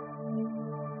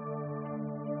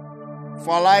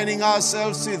 for aligning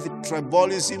ourselves with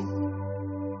tribalism,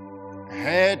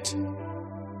 hate,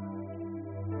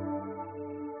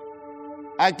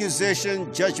 accusation,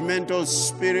 judgmental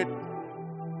spirit,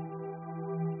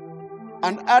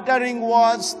 and uttering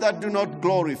words that do not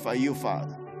glorify you,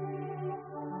 Father.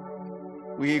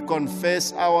 We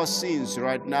confess our sins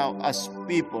right now as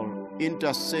people,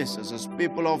 intercessors, as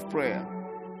people of prayer.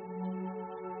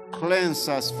 Cleanse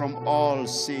us from all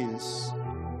sins.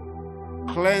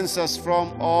 Cleanse us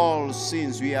from all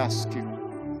sins, we ask you.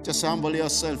 Just humble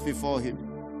yourself before him.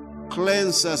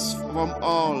 Cleanse us from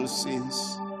all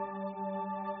sins.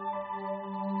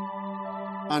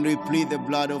 And we plead the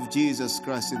blood of Jesus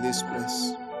Christ in this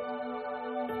place.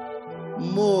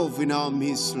 Move in our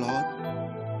midst, Lord,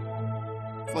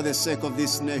 for the sake of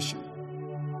this nation.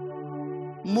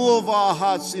 Move our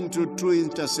hearts into true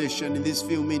intercession in these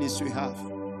few minutes we have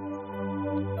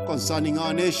concerning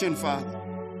our nation, Father.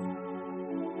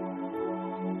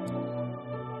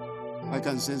 I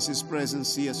can sense his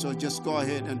presence here, so just go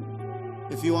ahead, and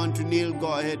if you want to kneel,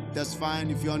 go ahead, that's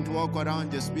fine. If you want to walk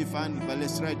around, just be fine, but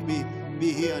let's be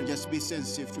here and just be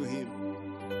sensitive to him.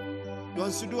 He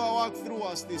wants to do a work through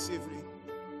us this evening.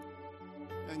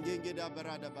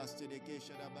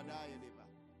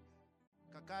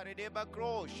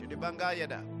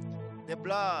 The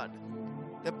blood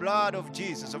of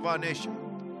Jesus of our nation,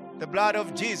 the blood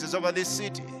of Jesus over this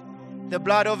city, the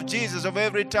blood of Jesus of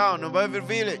every town, of every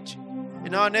village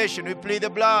in our nation. We plead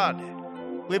the blood.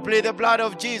 We plead the blood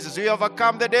of Jesus. We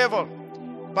overcome the devil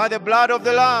by the blood of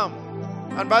the Lamb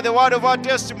and by the word of our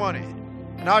testimony.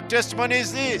 And our testimony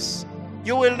is this: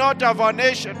 you will not have our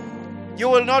nation. You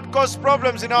will not cause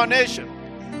problems in our nation.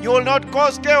 You will not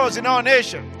cause chaos in our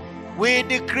nation. We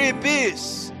decree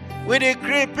peace. We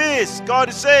decree peace.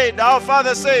 God said, our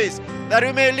Father says, that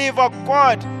we may live a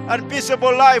quiet and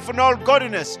peaceable life in all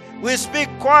godliness. We speak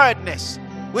quietness.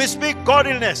 We speak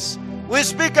godliness. We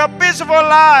speak a peaceful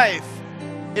life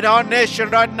in our nation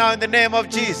right now in the name of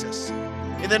Jesus.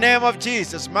 In the name of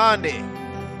Jesus. Mande,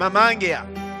 Mamangia,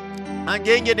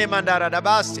 Angenge ne Mandara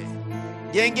Dabasti,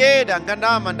 Genge da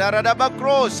Ganda Mandara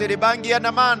Dabakro, Siribangia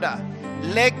Namanda,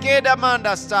 Leke da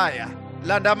Manda Staya,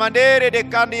 Landa Mandere de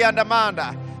Kandi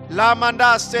Andamanda, La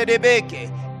Mandaste de Beke,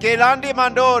 Kelandi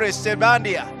Mandore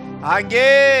Sebandia,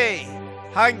 Hange,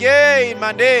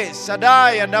 Mande,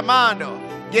 Sadai Andamando,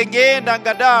 Genge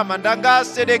Dangadam,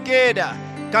 Dangaste de Keda,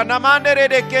 Kanamandere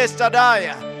de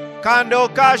Kestadaya, Kando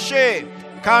Kashe,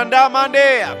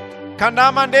 Kandamandea.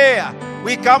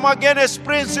 We come against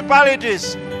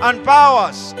principalities and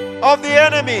powers of the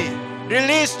enemy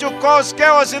released to cause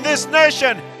chaos in this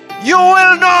nation. You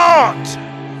will not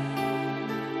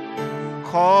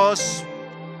cause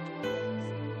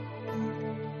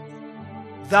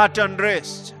that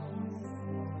unrest.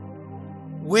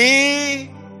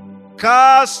 We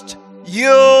cast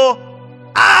you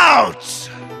out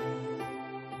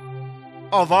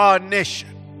of our nation.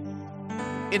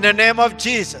 In the name of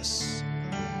Jesus,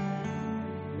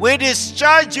 we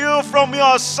discharge you from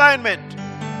your assignment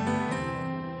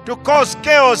to cause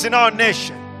chaos in our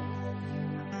nation.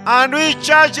 And we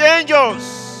charge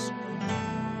angels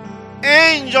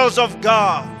of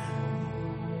God,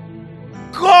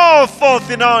 go forth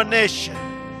in our nation.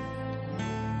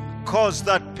 Cause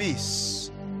that peace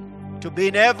to be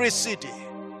in every city,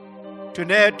 to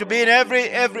be in every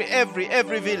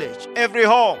village, every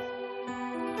home.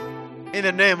 In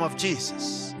the name of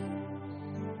Jesus.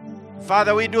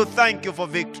 Father, we do thank you for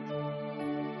victory.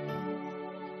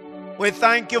 We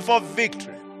thank you for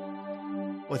victory.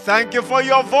 We thank you for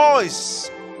your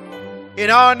voice in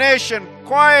our nation,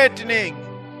 quietening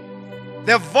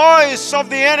the voice of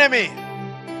the enemy,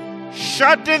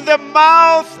 shutting the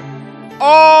mouth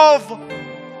of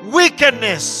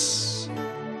wickedness.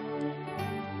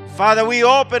 Father, we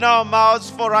open our mouths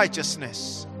for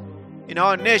righteousness in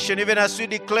our nation, even as we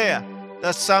declare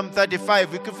that Psalm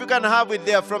 35. If you can have it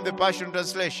there from the Passion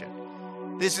Translation.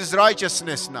 This is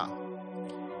righteousness now.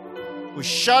 We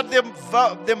shut the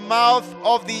mouth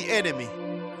of the enemy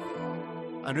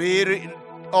and we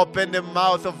open the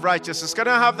mouth of righteousness. Can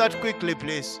I have that quickly,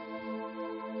 please?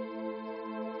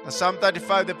 Psalm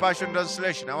 35, the Passion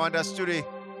Translation. I want us to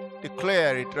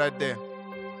declare it right there.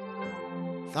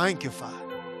 Thank you, Father.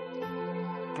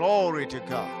 Glory to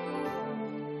God.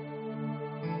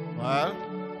 Well,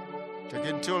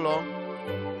 taking too long.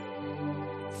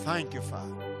 Thank you,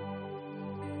 Father.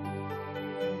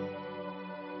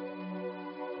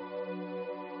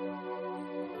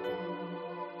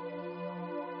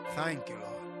 Thank you,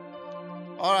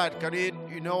 Lord. All right, can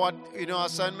you know what,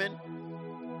 assignment?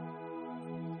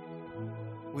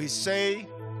 We say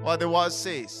what the word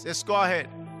says. Let's go ahead.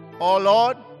 Oh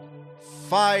Lord,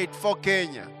 fight for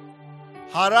Kenya.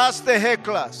 Harass the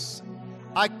hecklers.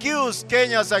 Accuse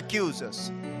Kenya's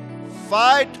accusers.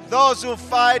 Fight those who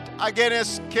fight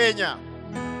against Kenya.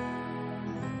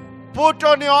 Put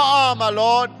on your armor,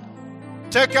 Lord.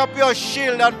 Take up your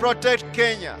shield and protect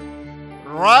Kenya.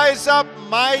 Rise up,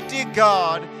 mighty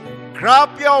God.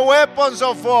 Grab your weapons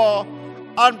of war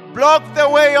and block the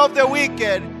way of the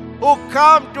wicked who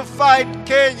come to fight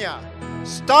Kenya.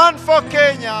 Stand for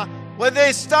Kenya when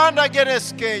they stand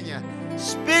against Kenya.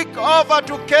 Speak over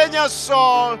to Kenya's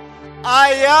soul,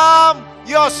 I am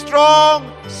your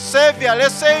strong Savior.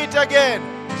 Let's say it again.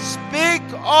 Speak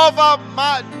over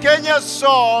Kenya's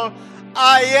soul,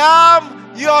 I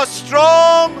am your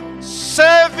strong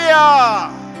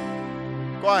Savior.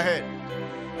 Go ahead.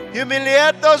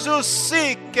 Humiliate those who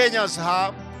seek Kenya's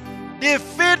harm.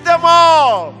 Defeat them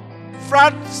all.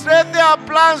 Frustrate their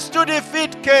plans to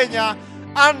defeat Kenya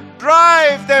and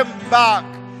drive them back.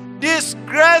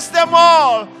 Disgrace them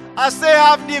all as they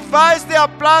have devised their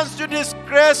plans to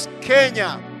disgrace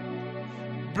Kenya.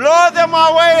 Blow them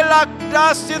away like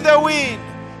dust in the wind,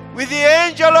 with the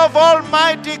angel of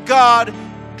Almighty God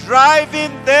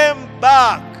driving them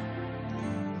back.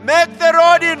 Make the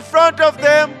road in front of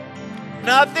them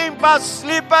nothing but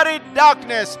slippery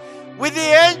darkness, with the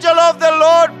angel of the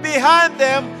Lord behind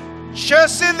them,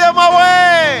 chasing them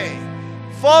away.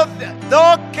 For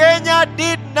though Kenya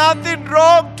did nothing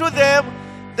wrong to them,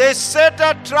 they set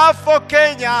a trap for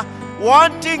Kenya,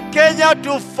 wanting Kenya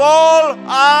to fall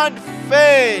and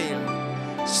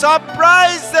fail.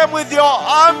 Surprise them with your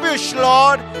ambush,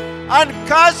 Lord, and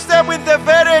catch them in the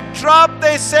very trap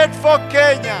they set for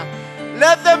Kenya.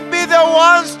 Let them be the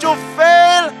ones to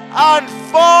fail and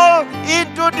fall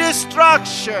into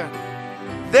destruction.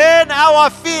 Then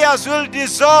our fears will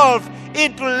dissolve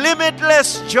into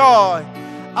limitless joy.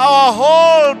 Our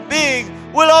whole being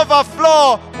will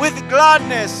overflow with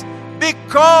gladness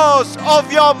because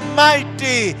of your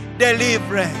mighty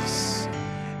deliverance.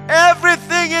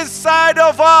 Everything inside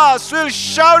of us will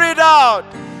shout it out.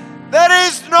 There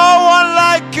is no one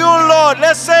like you, Lord.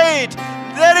 Let's say it.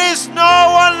 There is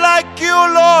no one like you,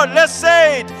 Lord. Let's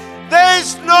say it. There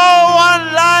is no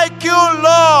one like you,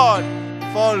 Lord.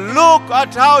 For look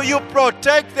at how you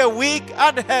protect the weak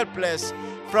and helpless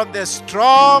from the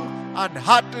strong and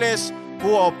heartless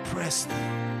who oppress them.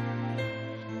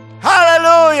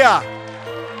 Hallelujah!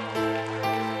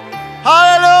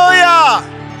 Hallelujah!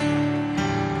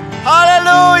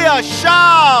 Hallelujah!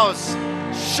 Shouts!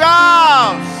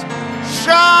 Shouts!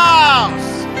 Shouts!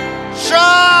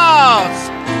 Shouts!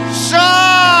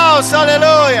 Shouts!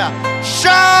 Hallelujah!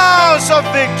 Shouts of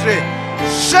victory!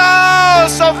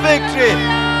 Shouts of victory!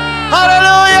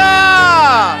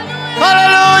 Hallelujah!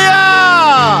 Hallelujah!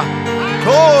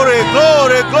 Glory,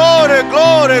 glory, glory,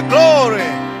 glory,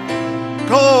 glory.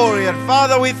 Glory. And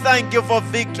Father, we thank you for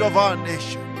victory of our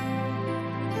nation.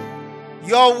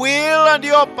 Your will and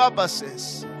your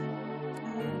purposes.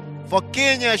 For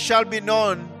Kenya shall be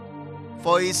known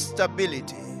for its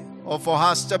stability, or for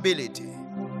her stability.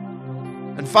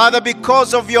 And Father,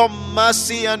 because of your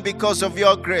mercy and because of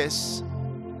your grace,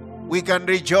 we can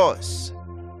rejoice.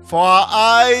 For our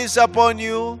eyes upon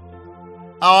you,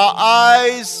 our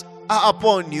eyes are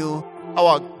upon you,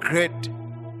 our great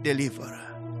deliverer.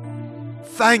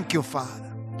 Thank you,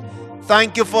 Father.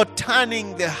 Thank you for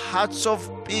turning the hearts of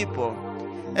people,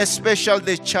 especially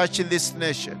the church in this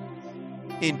nation,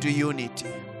 into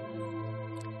unity.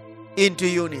 Into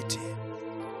unity.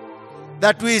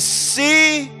 That we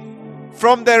see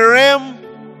from the realm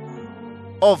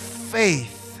of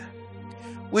faith.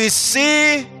 We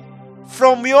see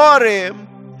from your realm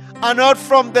and not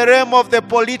from the realm of the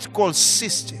political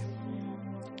system.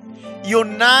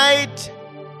 Unite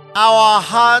our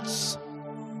hearts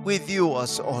with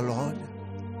yours, O Lord.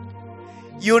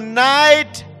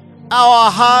 Unite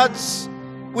our hearts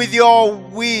with your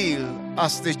will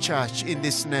as the church in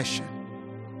this nation.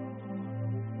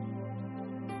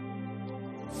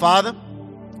 Father,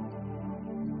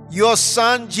 your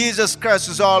Son, Jesus Christ,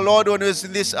 is our Lord when he was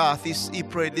in this earth. He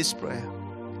prayed this prayer.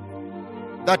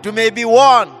 That we may be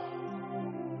one,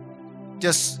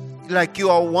 just like you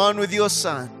are one with your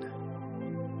Son.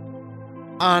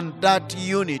 And that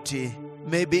unity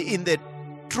may be in the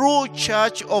true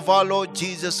church of our Lord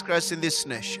Jesus Christ in this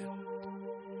nation.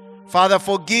 Father,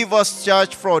 forgive us,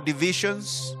 church, for our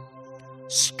divisions,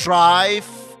 strife,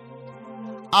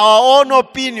 our own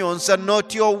opinions and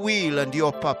not your will and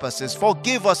your purposes.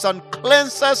 Forgive us and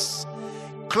cleanse us,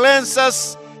 cleanse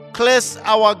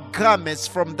our garments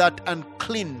from that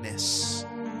uncleanness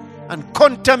and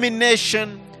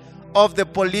contamination of the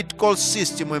political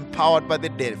system empowered by the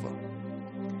devil.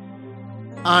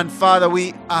 And Father,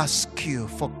 we ask you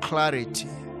for clarity.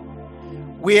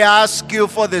 We ask you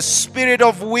for the spirit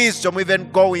of wisdom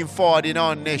even going forward in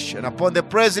our nation, upon the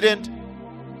president,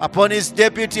 upon his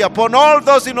deputy, upon all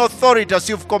those in authority as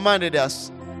you've commanded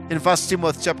us in 1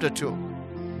 Timothy chapter 2.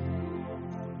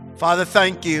 Father,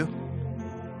 thank you,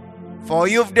 for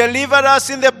you've delivered us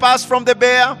in the past from the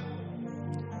bear,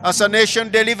 as a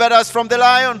nation delivered us from the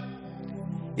lion.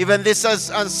 Even this as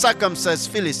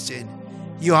uncircumcised Philistine,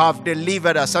 you have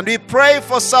delivered us. And we pray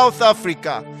for South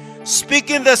Africa,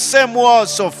 speaking the same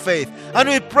words of faith. And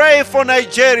we pray for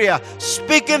Nigeria,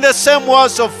 speaking the same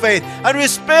words of faith. And we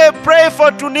pray for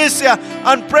Tunisia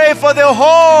and pray for the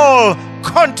whole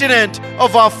continent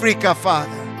of Africa,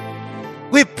 Father.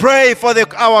 We pray for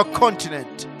our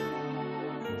continent,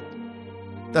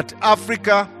 that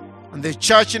Africa and the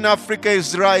church in Africa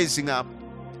is rising up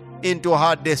into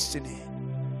her destiny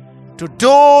to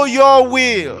do your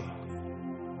will,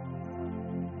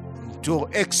 to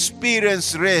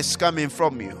experience rest coming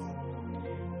from you.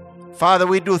 Father,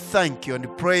 we do thank you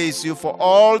and praise you for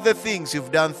all the things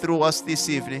you've done through us this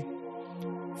evening.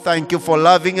 Thank you for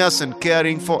loving us and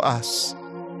caring for us,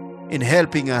 in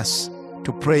helping us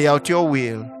to pray out your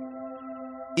will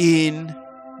in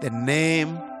the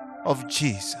name of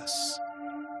Jesus.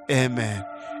 Amen.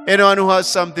 Anyone who has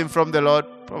something from the Lord,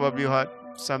 probably you had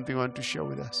something you want to share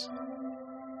with us.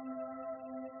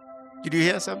 Did you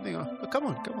hear something? Oh, come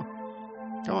on.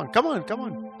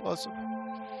 Also.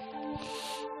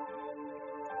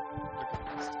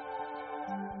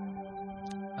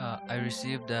 I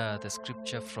received the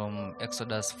scripture from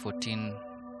Exodus 14,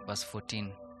 verse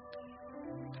 14.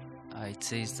 It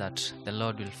says that the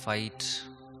Lord will fight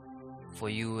for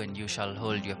you and you shall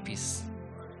hold your peace.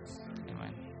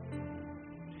 Amen.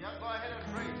 Yeah, go ahead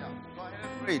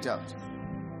and pray it out.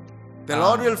 The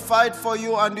Lord will fight for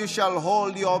you and you shall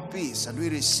hold your peace. And we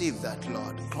receive that,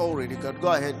 Lord. Glory to God.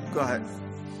 Go ahead. Go ahead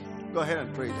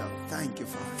and pray it out. Thank you,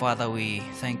 Father. Father, we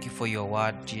thank you for your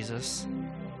word, Jesus.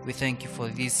 We thank you for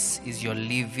this is your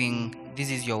living,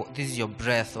 this is your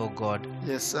breath, oh God.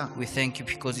 Yes, sir. We thank you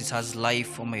because it has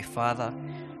life, oh my Father.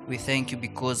 We thank you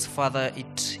because, Father,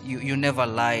 you never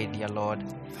lied, dear Lord.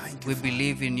 Thank you, We Father.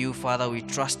 believe in you, Father. We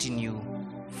trust in you.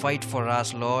 Fight for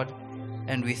us, Lord.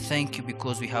 And we thank you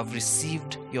because we have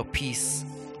received your peace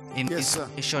in Yes, sir.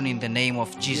 this nation in the name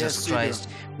of Jesus Yes, you Christ.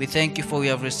 We thank you for we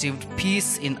have received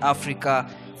peace in Africa.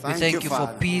 Thank We thank you, you for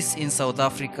Father. peace in South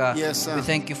Africa. Yes, sir. We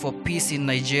thank you for peace in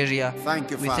Nigeria.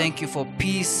 Thank you, We Father. thank you for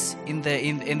peace in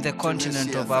the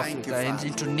continent of Thank you, Africa and Father.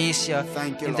 in Tunisia.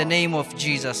 Thank you, In the Lord. name of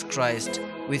Jesus Christ.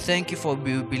 We thank you for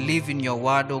we believe in your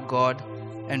word, O God,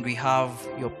 and we have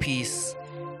your peace.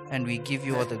 And we give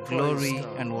you all the Praise glory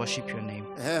God. and worship your name.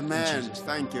 Amen. In Jesus'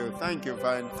 name. Thank you,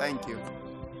 Father. Thank you.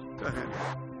 Go ahead.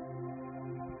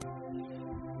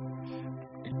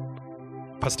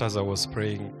 Pastor, as I was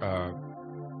praying,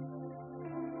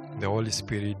 the Holy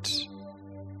Spirit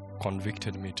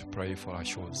convicted me to pray for our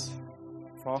shores.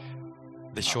 For?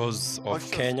 The shores of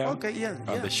shores. Kenya Okay, yeah, and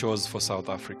yeah. the shores for South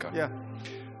Africa. Yeah.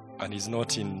 And it's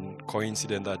not in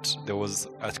coincidence that there was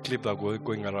a clip that was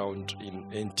going around in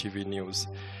NTV News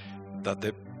that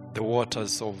the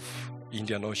waters of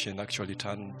Indian Ocean actually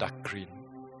turned dark green.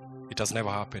 It has never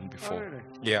happened before. Oh, really?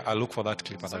 Yeah, I'll look for that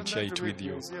clip and I'll Send share that it to me, with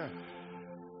you. please, yeah.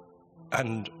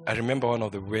 And I remember one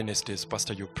of the Wednesdays,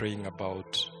 Pastor, you praying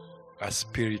about a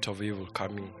spirit of evil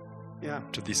coming Yeah.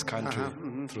 to this country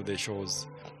mhm. through the shores.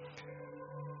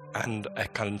 And I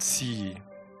can see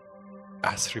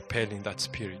us repelling that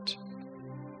spirit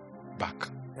back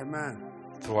Amen.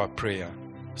 through our prayer.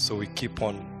 So we keep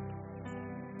on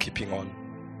keeping on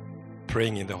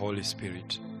praying in the Holy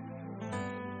Spirit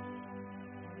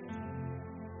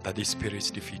that this spirit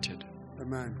is defeated.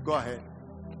 Amen. Go ahead.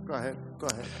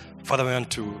 Father, we want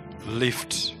to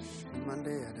lift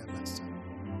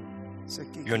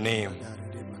your name,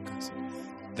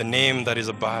 the name that is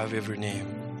above every name.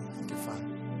 Thank you, Father.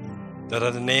 That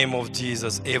at the name of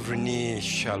Jesus, every knee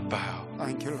shall bow.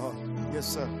 Thank you, Lord. Yes,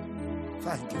 sir.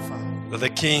 Thank you, Father. That the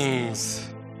kings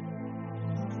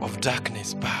of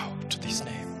darkness bow to this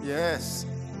name. Yes.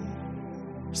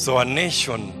 So our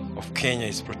nation of Kenya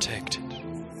is protected.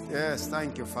 Yes,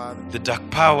 thank you, Father. The dark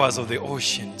powers of the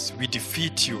oceans, we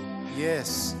defeat you.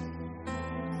 Yes.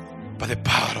 by the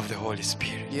power of the Holy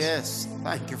Spirit. Yes.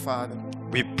 Thank you, Father.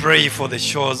 We pray for the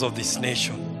shores of this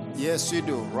nation. Yes, you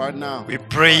do. Right now. We pray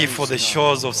Praise for the God.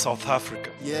 shores of South Africa.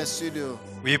 Yes, you do.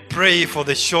 We pray for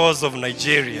the shores of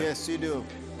Nigeria. Yes, you do.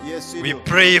 Yes, you We do.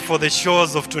 pray for the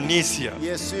shores of Tunisia.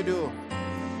 Yes, you do.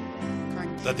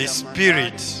 That the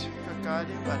spirit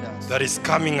that is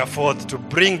coming forth to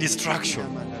bring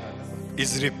destruction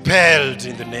is repelled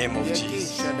in the name of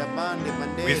Jesus.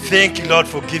 We thank you, Lord,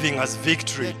 for giving us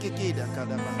victory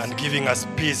and giving us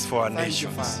peace for our Thank you,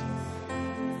 nations. Father.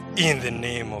 In the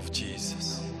name of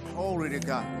Jesus. Glory to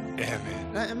God.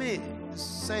 Amen. Let me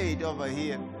say it over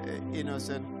here,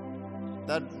 innocent.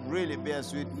 That really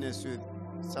bears witness with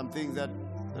something that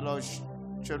the Lord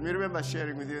showed me. Remember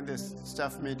sharing with you in this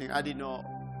staff meeting. I didn't know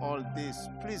all this.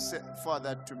 Please forward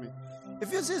that to me.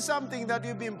 If you see something that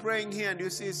you've been praying here and you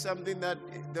see something that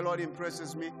the Lord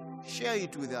impresses me, share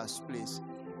it with us, please.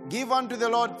 Give unto the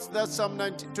Lord. That's Psalm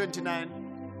 29.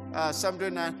 Psalm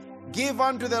 29. Give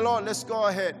unto the Lord. Let's go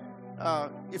ahead.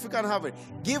 If you can have it.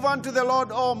 Give unto the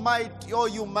Lord, all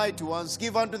you mighty ones.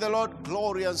 Give unto the Lord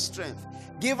glory and strength.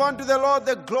 Give unto the Lord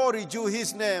the glory due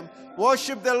his name.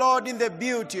 Worship the Lord in the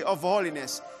beauty of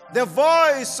holiness. The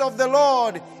voice of the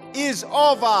Lord is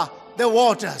over the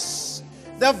waters.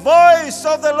 The voice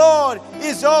of the Lord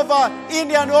is over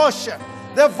Indian Ocean.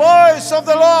 The voice of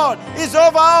the Lord is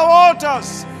over our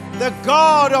waters. The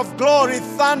God of glory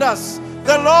thunders.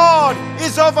 The Lord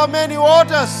is over many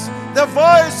waters. The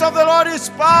voice of the Lord is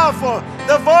powerful.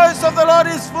 The voice of the Lord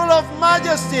is full of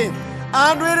majesty.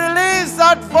 And we release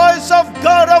that voice of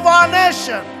God over our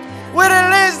nation. We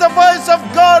release the voice of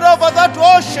God over that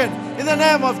ocean in the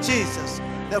name of Jesus.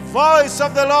 The voice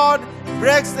of the Lord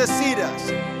breaks the cedars.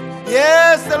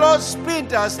 Yes, the Lord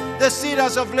splinters the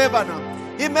cedars of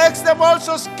Lebanon. He makes them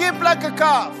also skip like a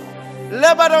calf.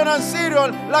 Lebanon and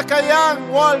Syrian like a young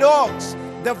wild ox.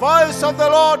 The voice of the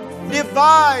Lord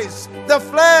divides the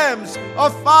flames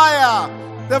of fire.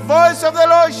 The voice of the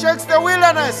Lord shakes the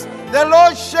wilderness. The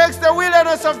Lord shakes the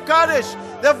wilderness of Kadesh.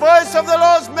 The voice of the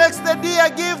Lord makes the deer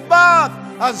give birth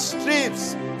and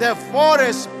strips the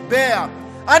forest bare.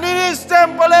 And in his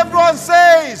temple everyone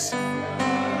says,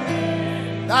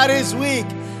 that is weak.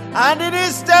 And in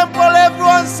his temple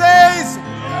everyone says,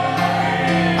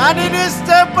 and in his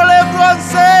temple everyone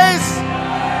says,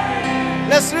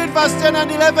 let's read verse 10 and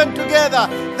 11 together.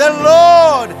 The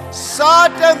Lord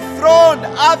sat enthroned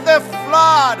at the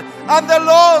flood, and the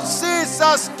Lord sits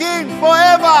as king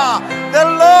forever. The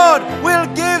Lord will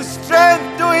give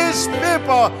strength to his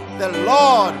people. The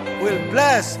Lord will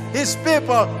bless his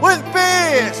people with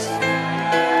peace.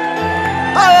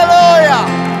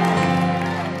 Hallelujah.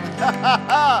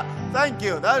 Thank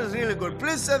you. That is really good.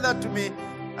 Please say that to me.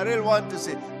 I really want to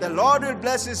say, the Lord will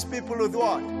bless his people with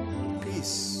what?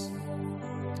 Peace.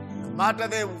 No matter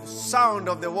the sound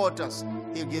of the waters,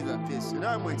 he'll give them peace. You know,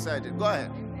 I'm excited. Go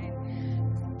ahead.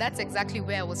 That's exactly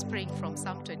where I was praying from,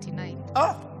 Psalm 29.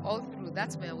 Oh, All through,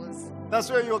 that's where I was. that's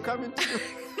where you're coming to.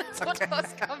 That's what I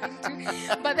was coming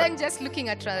to. But then just looking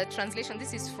at translation,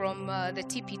 this is from the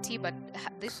TPT, but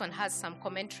this one has some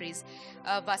commentaries.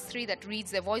 Verse 3 that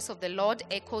reads, the voice of the Lord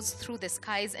echoes through the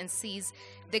skies and seas.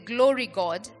 The glory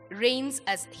God reigns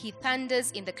as he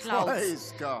thunders in the clouds.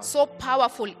 Praise God. So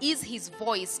powerful is his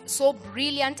voice, so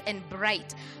brilliant and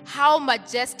bright. How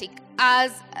majestic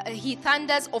as he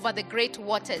thunders over the great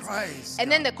waters. Praise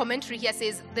And then the commentary here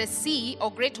says, the sea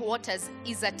or great waters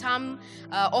is a term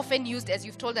often used, as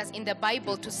you've told us, in the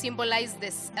Bible to symbolize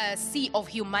this sea of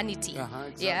humanity.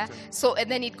 Exactly. Yeah. So,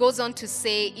 and then it goes on to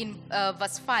say in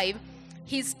verse 5,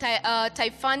 his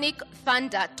typhonic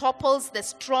thunder topples the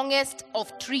strongest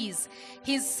of trees.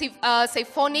 His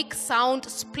symphonic sound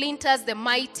splinters the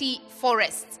mighty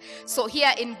forests. So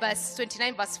here in verse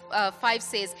 29, verse 5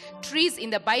 says, trees in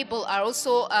the Bible are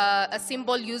also a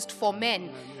symbol used for men.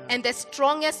 And the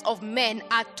strongest of men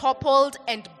are toppled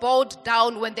and bowed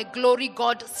down when the glory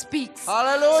God speaks.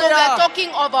 Hallelujah. So we are talking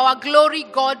of our glory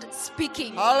God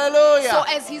speaking. Hallelujah. So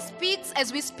as he speaks,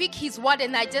 as we speak his word,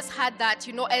 and I just had that,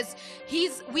 as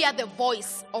we are the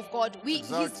voice of God.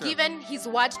 He's Exactly. given his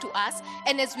word to us,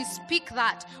 and as we speak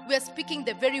that, we are speaking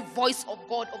the very voice of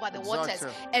God over the waters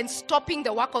Exactly. and stopping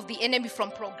the work of the enemy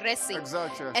from progressing.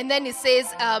 Exactly. And then it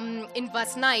says in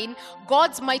verse 9,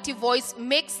 God's mighty voice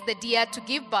makes the deer to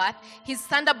give birth. His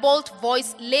thunderbolt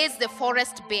voice lays the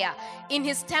forest bare. In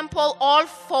his temple all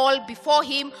fall before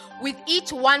him, with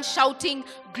each one shouting,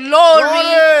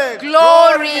 Glory,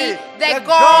 glory, the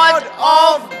God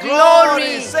of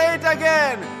glory. Say it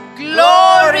again.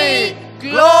 Glory,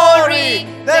 glory,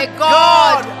 the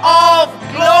God of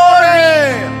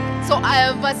glory. So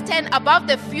verse verse 10, above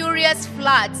the furious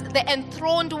floods, the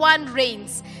enthroned one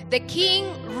reigns. The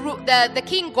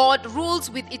king God rules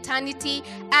with eternity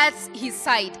at his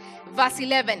side. Verse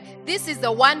 11, this is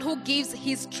the one who gives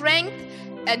his strength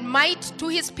and might to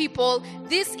his people.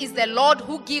 This is the Lord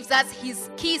who gives us his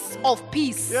kiss of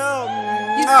peace. His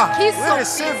kiss we of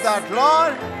receive peace. that,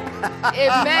 Lord.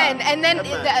 Amen. And then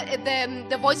Amen.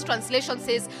 the voice translation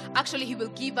says, actually, he will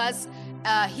give us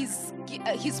his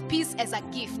peace as a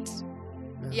gift.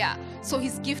 Yeah. So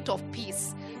his gift of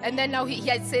peace. And then now he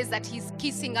says that he's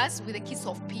kissing us with a kiss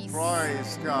of peace.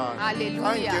 Praise God.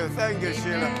 Hallelujah. Thank you, Amen.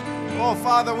 Sheila. Oh,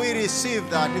 Father, we receive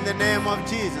that in the name of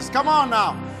Jesus. Come on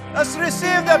now. Let's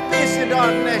receive the peace in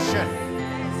our nation.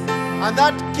 And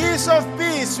that kiss of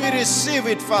peace, we receive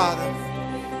it, Father.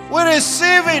 We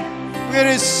receive it. We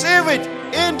receive it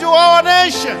into our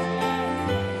nation.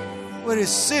 We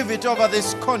receive it over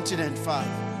this continent,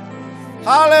 Father.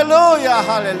 Hallelujah,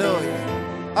 hallelujah.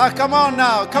 Come on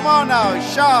now,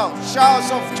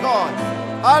 shouts of joy.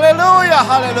 Hallelujah,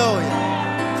 hallelujah.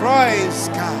 Praise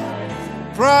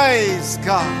God, praise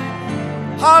God.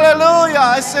 Hallelujah,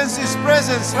 I sense his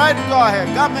presence. Right, go ahead.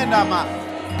 Gamendama,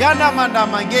 Gandamanda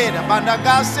Mangeda,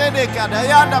 Bandagasede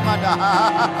Kadayanda Manda.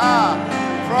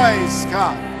 Praise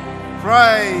God,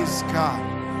 praise God,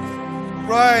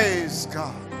 praise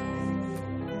God.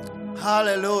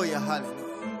 Hallelujah, hallelujah.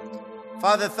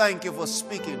 Father, thank you for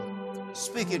speaking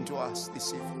to us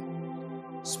this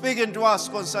evening. Speaking to us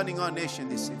concerning our nation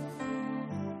this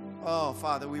evening. Oh,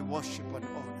 Father, we worship and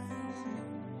honor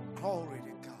you. Glory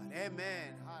to God.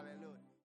 Amen.